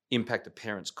impact a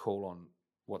parent's call on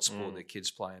what sport their kids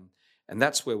play in. And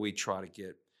that's where we try to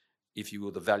get, if you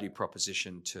will, the value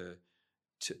proposition to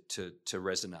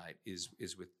resonate is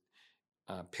with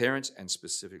parents and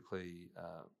specifically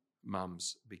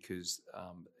mums, because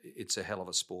it's a hell of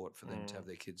a sport for them to have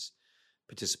their kids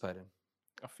participate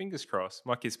in. Fingers crossed.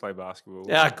 My kids play basketball.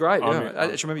 Yeah, great. I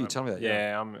Actually, remember you telling me that.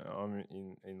 Yeah, I'm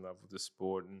in love with the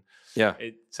sport, and Yeah.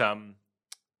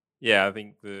 I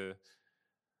think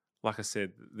like I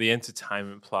said, the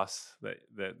entertainment plus that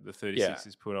the 36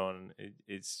 is put on,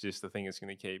 it's just the thing that's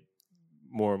going to keep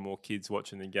more and more kids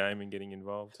watching the game and getting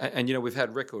involved. And we've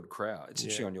had record crowds. It's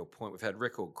interesting on your point. We've had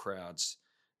record crowds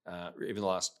even the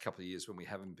last couple of years when we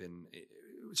haven't been.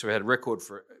 So we had a record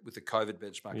with the COVID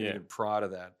benchmark. And even prior to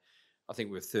that, I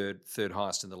think we were third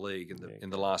highest in the league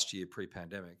in the last year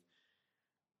pre-pandemic.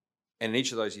 And in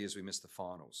each of those years, we missed the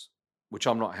finals, which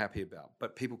I'm not happy about.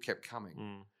 But people kept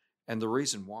coming, and the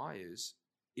reason why is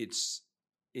it's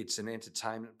an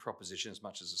entertainment proposition as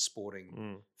much as a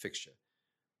sporting fixture.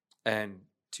 And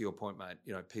to your point, mate,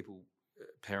 people,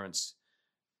 parents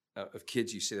of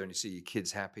kids, you sit there and you see your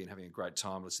kids happy and having a great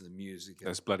time, listening to music.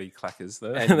 Those bloody clackers,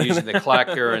 though. And using the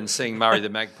clacker and seeing Murray the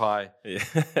Magpie,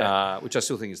 which I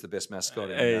still think is the best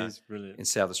mascot in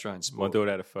South Australian sport. My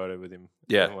daughter had a photo with him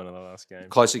in one of the last games.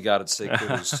 Closely guarded secret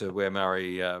as to where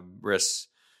Murray rests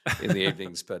in the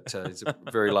evenings, but he's a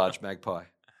very large magpie.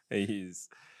 He is.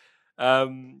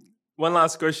 One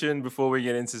last question before we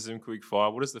get into some quick fire.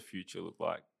 What does the future look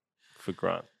like for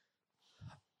Grant?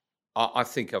 I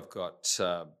think I've got,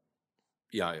 I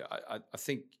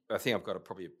think I've got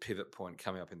probably a pivot point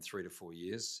coming up in 3 to 4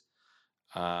 years,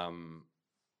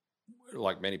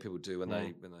 like many people do when they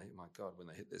hit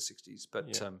their 60s.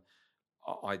 But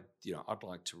I'd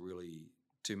like to really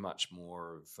do much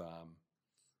more of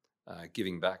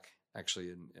giving back. Actually,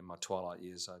 in my twilight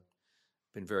years, I've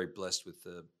been very blessed with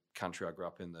the country I grew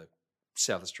up in, the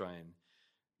South Australian,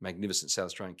 magnificent South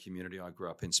Australian community I grew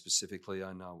up in specifically.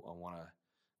 I know I want to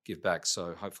give back,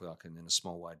 so hopefully I can, in a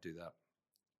small way, do that.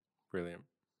 Brilliant.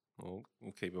 We'll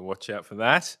keep a watch out for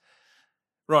that.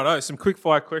 Right, some quick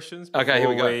fire questions. Okay, here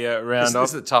we go. Round off.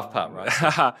 This is the tough part,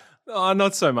 right?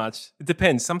 Not so much. It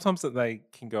depends. Sometimes that they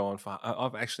can go on for.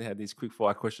 I've actually had these quick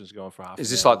fire questions go on for half. Is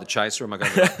this like The Chaser? Or am I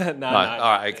going to? No. All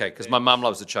right, okay. Because my mum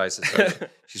loves The Chaser, so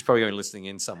she's probably going to be listening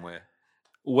in somewhere.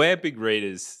 We're big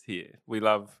readers here. We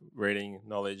love reading,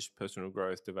 knowledge, personal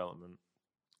growth, development,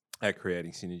 at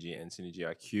Creating Synergy and Synergy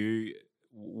IQ.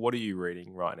 What are you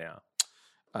reading right now?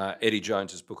 Eddie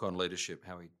Jones's book on leadership,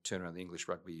 how he turned around the English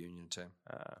rugby union team.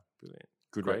 Brilliant.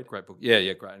 Good read? Great book.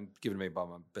 Yeah, great. And given to me by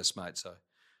my best mate,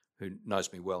 who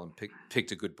knows me well and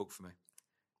picked a good book for me.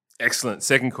 Excellent.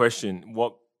 Second question.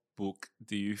 What book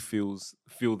do you feel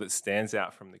that stands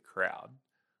out from the crowd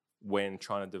when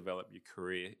trying to develop your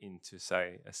career into,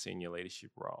 say, a senior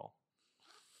leadership role?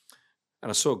 And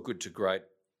I saw Good to Great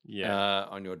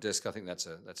on your desk. I think that's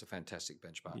a fantastic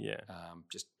benchmark. Yeah.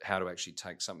 Just how to actually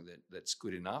take something that's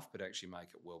good enough, but actually make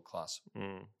it world class.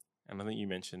 And I think you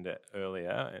mentioned it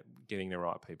earlier, getting the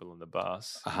right people on the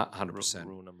bus. 100%.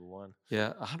 Rule number one.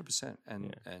 Yeah, 100%.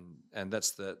 And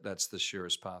that's the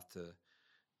surest path to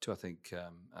I think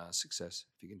success,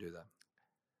 if you can do that.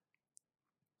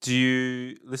 Do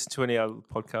you listen to any other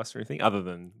podcasts or anything other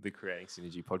than the Creating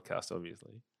Synergy podcast,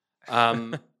 obviously?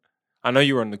 I know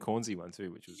you were on the Cornsey one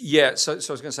too, which was... Yeah, so I was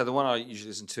going to say the one I usually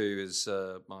listen to is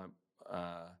my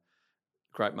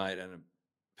great mate and a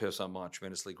person I admire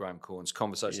tremendously, Graham Corns,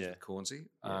 Conversations with Cornsey.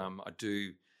 Yeah.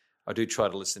 I do try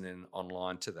to listen in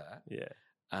online to that. Yeah.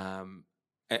 And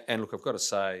look, I've got to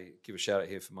say, give a shout out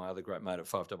here for my other great mate at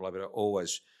 5AA, but I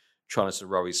always try to listen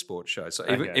to Rowi's sports show. So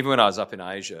even when I was up in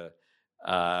Asia,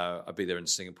 I'd be there in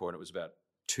Singapore and it was about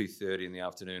 2:30 in the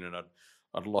afternoon and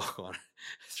I'd log on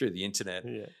through the internet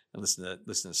and listen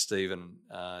to Stephen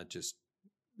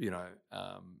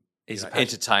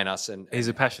entertain us. And he's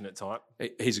a passionate type.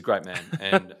 He's a great man.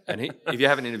 And if you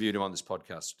haven't interviewed him on this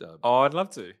podcast... I'd love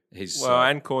to. He's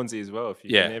and Cornsey as well, if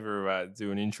you can ever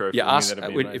do an intro for me, that'd be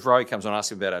amazing. If Rowie comes on,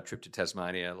 ask him about our trip to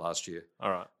Tasmania last year. All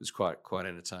right. It was quite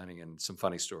entertaining and some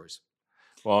funny stories.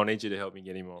 Well, I'll need you to help me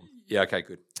get him on. Yeah, okay,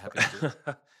 good. Happy to do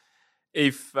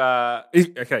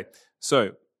it. Okay,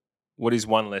 so... what is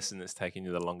one lesson that's taken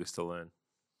you the longest to learn?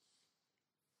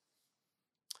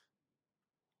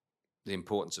 The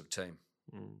importance of team.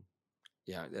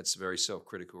 Yeah, that's a very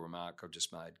self-critical remark I've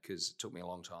just made because it took me a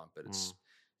long time, but it's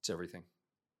everything.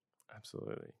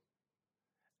 Absolutely.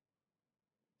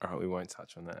 All right, we won't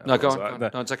touch on that. No, go on.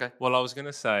 No, it's okay. Well, I was going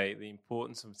to say the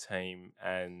importance of team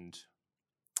and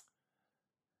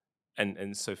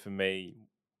so for me,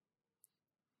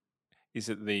 is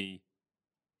it the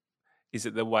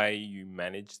way you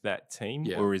manage that team,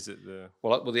 or is it the...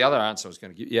 Well, the other answer I was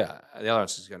going to give, the other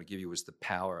answer I was going to give you was the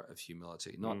power of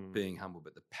humility, not being humble,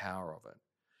 but the power of it.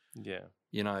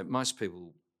 Yeah. Most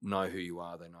people know who you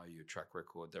are. They know your track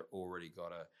record. They've already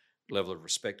got a level of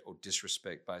respect or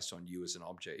disrespect based on you as an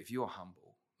object. If you're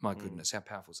humble, My goodness, how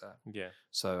powerful is that? Yeah.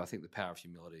 So I think the power of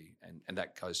humility, and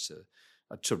that goes to,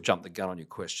 I sort of jumped the gun on your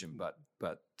question, but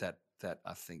that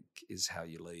I think is how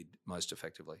you lead most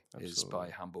effectively. Absolutely. Is by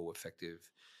humble, effective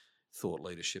thought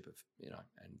leadership.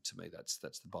 And to me, that's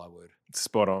the byword.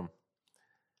 Spot on.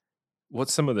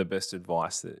 What's some of the best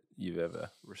advice that you've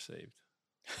ever received?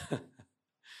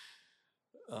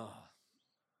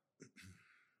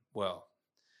 Well,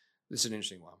 this is an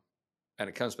interesting one, and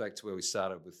it comes back to where we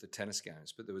started with the tennis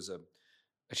games. But there was a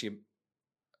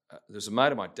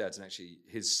mate of my dad's, and actually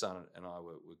his son and I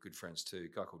were good friends too.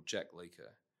 A guy called Jack Leaker,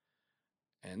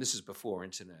 and this is before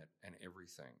internet and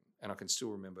everything. And I can still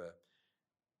remember.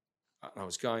 I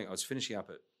was finishing up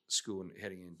at school and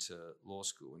heading into law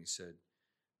school, and he said,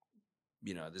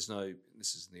 this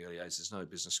is in the early days, there's no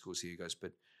business schools here.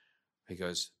 He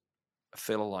goes, a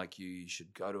fella like you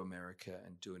should go to America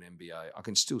and do an MBA. I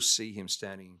can still see him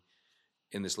standing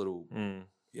in this little,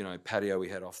 patio we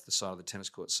had off the side of the tennis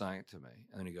court saying it to me.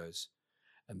 And then he goes,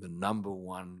 and the number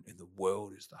one in the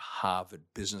world is the Harvard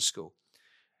Business School.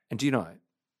 And do you know,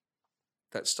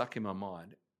 that stuck in my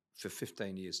mind for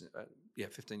 15 years.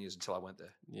 15 years until I went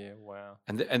there. Yeah, wow.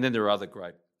 And then there are other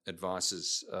great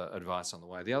advice on the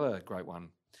way. The other great one,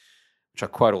 which I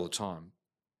quote all the time,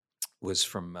 was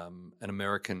from an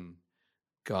American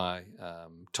guy,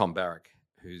 Tom Barrack,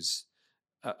 who's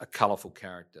a colourful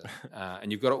character.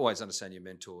 And you've got to always understand your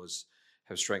mentors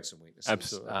have strengths and weaknesses.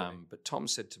 Absolutely. But Tom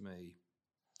said to me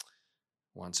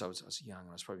once, I was young and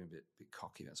I was probably a bit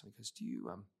cocky about something, because do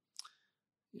you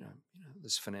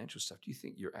this financial stuff, do you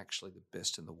think you're actually the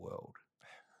best in the world?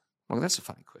 Well, that's a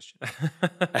funny question.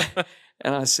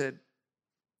 And I said,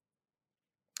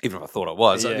 even if I thought I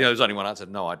was, there's only one answer,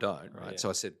 no, I don't, right? Yeah. So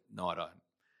I said, no, I don't.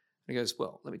 And he goes,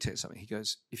 well, let me tell you something. He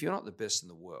goes, if you're not the best in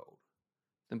the world,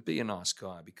 then be a nice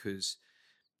guy, because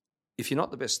if you're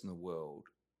not the best in the world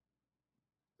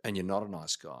and you're not a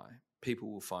nice guy,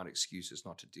 people will find excuses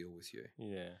not to deal with you.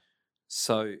 Yeah.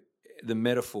 So the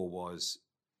metaphor was,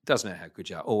 doesn't matter how good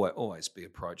you are, always be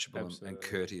approachable and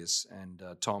courteous. And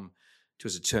Tom, to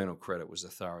his eternal credit, was a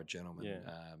thorough gentleman.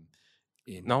 Yeah.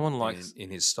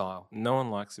 In his style. No one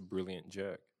likes a brilliant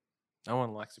jerk. No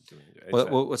one likes a brilliant jerk.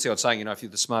 Well, what's the old saying? If you're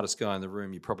the smartest guy in the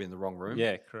room, you're probably in the wrong room.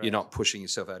 Yeah, correct. You're not pushing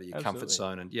yourself out of your comfort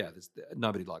zone. And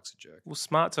nobody likes a jerk. Well,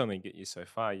 smarts only get you so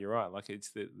far. You're right. Like, it's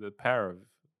the power of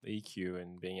EQ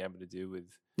and being able to deal with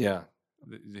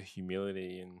the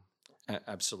humility and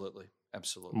absolutely.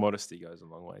 Modesty goes a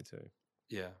long way too.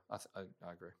 Yeah,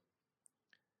 I agree.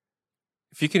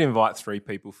 If you could invite 3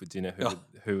 people for dinner,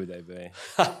 who would they be?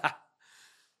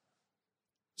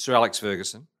 Sir Alex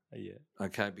Ferguson. Yeah.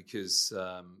 Okay, because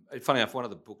funny enough, one of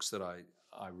the books that I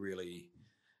really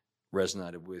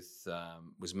resonated with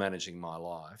was Managing My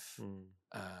Life,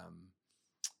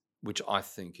 which I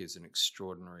think is an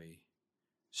extraordinary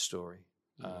story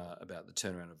about the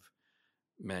turnaround of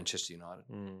Manchester United,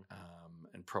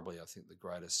 and probably I think the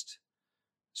greatest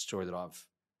story that I've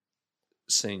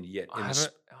seen yet. I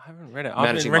haven't read it.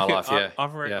 Managing My Life,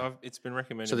 I've read. It's been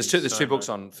recommended. So there's two books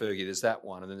on Fergie. There's that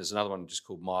one, and then there's another one just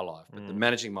called My Life. But the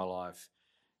Managing My Life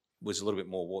was a little bit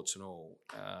more warts and all.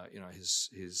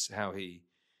 His how he.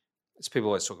 As people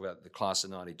always talk about the class of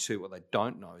 '92, what they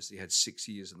don't know is he had 6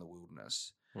 years in the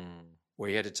wilderness. Where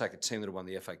he had to take a team that had won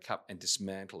the FA Cup and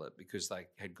dismantle it because they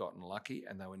had gotten lucky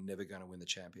and they were never going to win the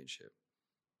championship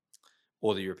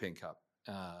or the European Cup.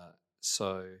 I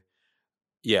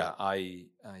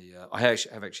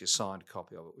have actually a signed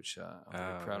copy of it, which I'm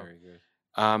very proud of. Very good.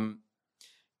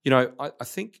 I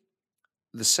think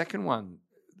the second one,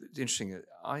 it's interesting.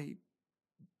 I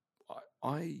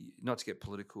not to get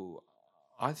political,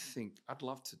 I think I'd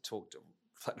love to talk to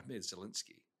Vladimir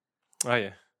Zelensky. Oh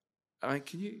yeah.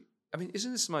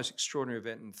 Isn't this the most extraordinary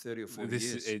event in 30 or 40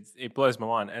 years? It blows my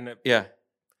mind. And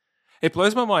it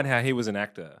blows my mind how he was an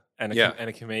actor and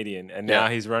a comedian, and now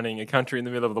he's running a country in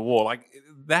the middle of the war. Like,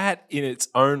 that in its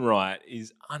own right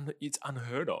is it's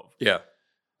unheard of. Yeah.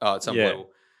 Oh, it's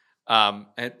unbelievable.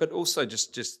 But also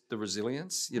just the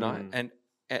resilience, and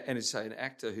it's an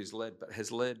actor who's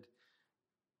has led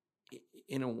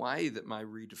in a way that may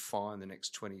redefine the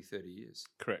next 20, 30 years.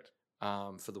 Correct.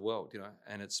 For the world,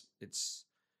 and it's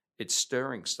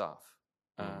stirring stuff.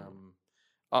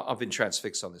 I've been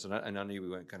transfixed on this, and I knew we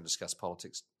weren't going to discuss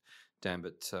politics, Dan,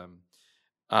 but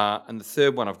and the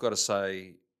third one, I've got to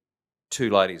say, 2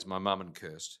 ladies, my mum and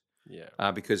Kirst.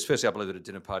 Yeah. Because firstly, I believe at a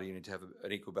dinner party you need to have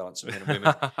an equal balance of men and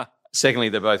women. Secondly,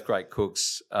 they're both great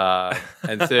cooks,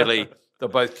 and thirdly, they'll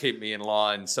both keep me in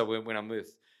line. So when I'm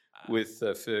with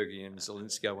Fergie and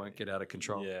Zelensky, I won't get out of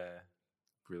control. Yeah,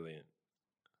 brilliant.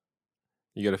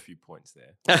 You got a few points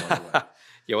there.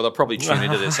 Yeah, well, they'll probably tune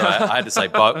into this. So I had to say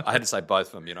both. I had to say both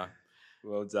of them. You know.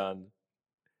 Well done.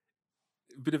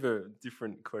 A bit of a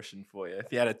different question for you.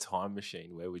 If you had a time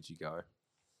machine, where would you go?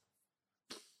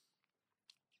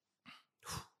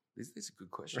 These are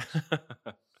good questions.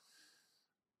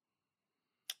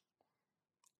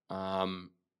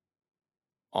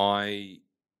 I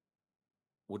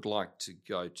would like to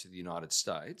go to the United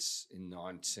States in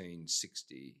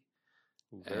 1960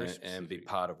 and be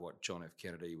part of what John F.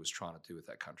 Kennedy was trying to do with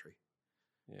that country.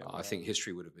 Yeah, I think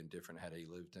history would have been different had he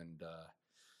lived, and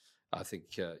I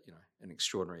think an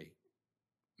extraordinary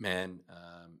man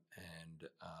and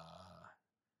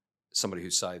somebody who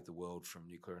saved the world from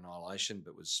nuclear annihilation,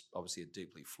 but was obviously a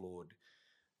deeply flawed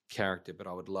character. But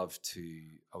I would have loved to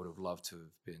have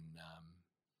been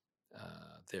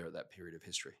there at that period of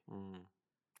history.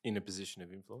 In a position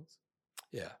of influence?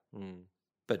 Yeah.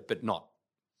 But not,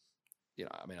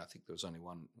 I mean, I think there was only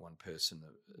one person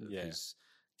of his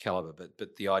caliber, but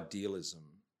the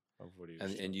idealism of what he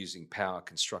was and using power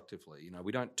constructively.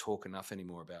 We don't talk enough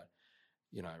anymore about,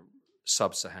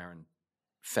 sub-Saharan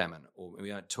famine, or we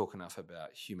don't talk enough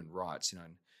about human rights.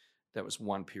 And that was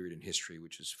one period in history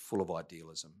which was full of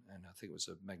idealism, and I think it was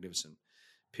a magnificent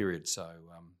period. So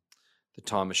the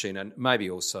time machine, and maybe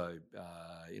also,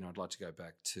 I'd like to go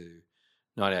back to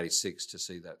 1986 to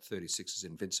see that 36ers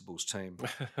Invincibles team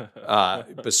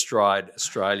bestride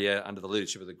Australia under the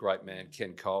leadership of the great man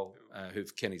Ken Cole, who,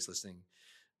 if Kenny's listening,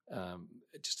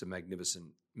 just a magnificent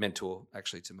mentor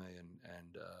actually to me,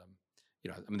 and I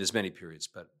mean, there's many periods,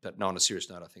 but no, on a serious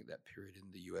note, I think that period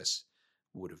in the US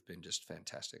would have been just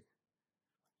fantastic.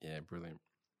 Yeah, brilliant.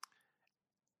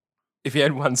 If you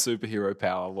had one superhero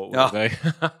power, what would it be?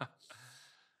 I'd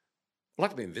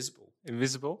like to be invisible.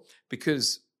 Invisible?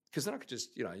 Because then I could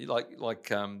just, you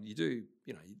do,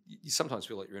 you sometimes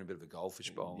feel like you're in a bit of a goldfish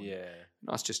bowl. Yeah.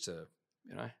 Nice just to,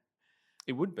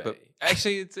 It would be. But,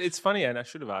 actually, it's funny, and I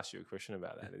should have asked you a question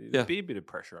about that. There'd be a bit of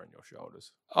pressure on your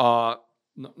shoulders.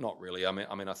 Not really. I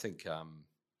mean, I think, I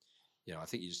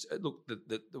think you just look.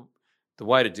 The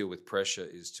way to deal with pressure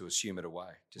is to assume it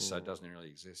away, just so it doesn't really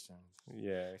exist.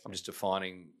 Yeah, okay. I'm just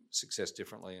defining success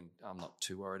differently, and I'm not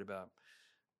too worried about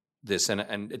this.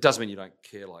 And it doesn't mean you don't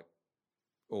care like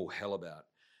all hell about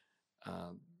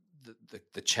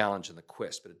the challenge and the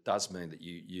quest, but it does mean that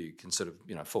you can sort of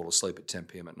fall asleep at 10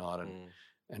 p.m. at night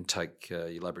and take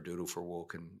your Labradoodle for a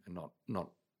walk and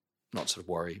not sort of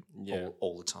worry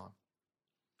all the time.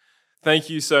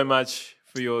 Thank you so much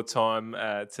for your time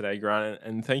today, Grant,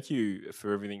 and thank you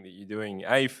for everything that you're doing.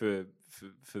 For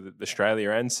Australia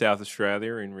and South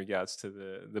Australia in regards to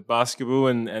the basketball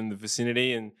and the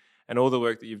vicinity and all the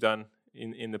work that you've done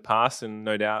in the past, and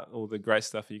no doubt all the great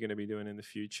stuff you're going to be doing in the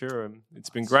future. It's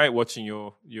been great watching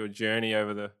your journey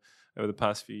over the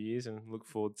past few years, and look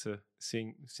forward to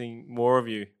seeing more of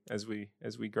you as we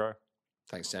grow.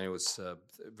 Thanks, Daniel. It was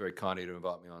very kind of you to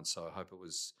invite me on. So I hope it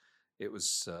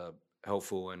was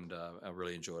helpful, and I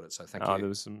really enjoyed it. So thank you. There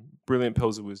was some brilliant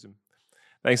pearls of wisdom.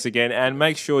 Thanks again, and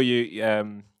make sure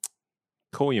you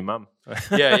call your mum.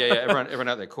 Yeah. Everyone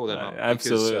out there, call their mum.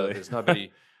 Absolutely. Because there's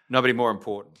nobody more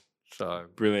important. So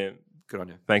brilliant. Good on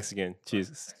you. Thanks again.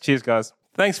 Cheers. Cheers, guys.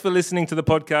 Thanks for listening to the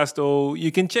podcast all.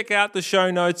 You can check out the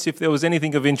show notes if there was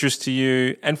anything of interest to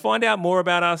you, and find out more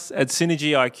about us at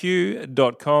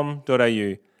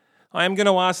synergyiq.com.au. I am going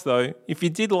to ask, though, if you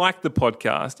did like the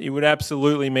podcast, it would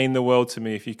absolutely mean the world to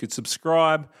me if you could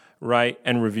subscribe, rate,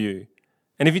 and review.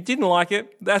 And if you didn't like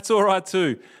it, that's all right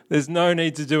too. There's no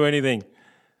need to do anything.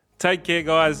 Take care,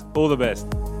 guys. All the best.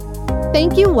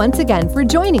 Thank you once again for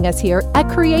joining us here at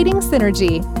Creating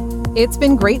Synergy. It's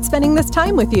been great spending this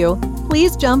time with you.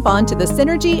 Please jump onto the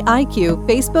Synergy IQ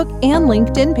Facebook and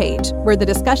LinkedIn page, where the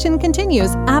discussion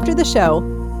continues after the show.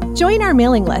 Join our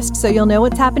mailing list so you'll know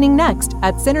what's happening next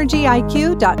at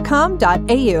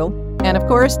synergyiq.com.au. And of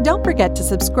course, don't forget to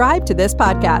subscribe to this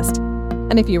podcast.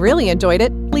 And if you really enjoyed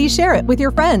it, please share it with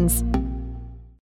your friends.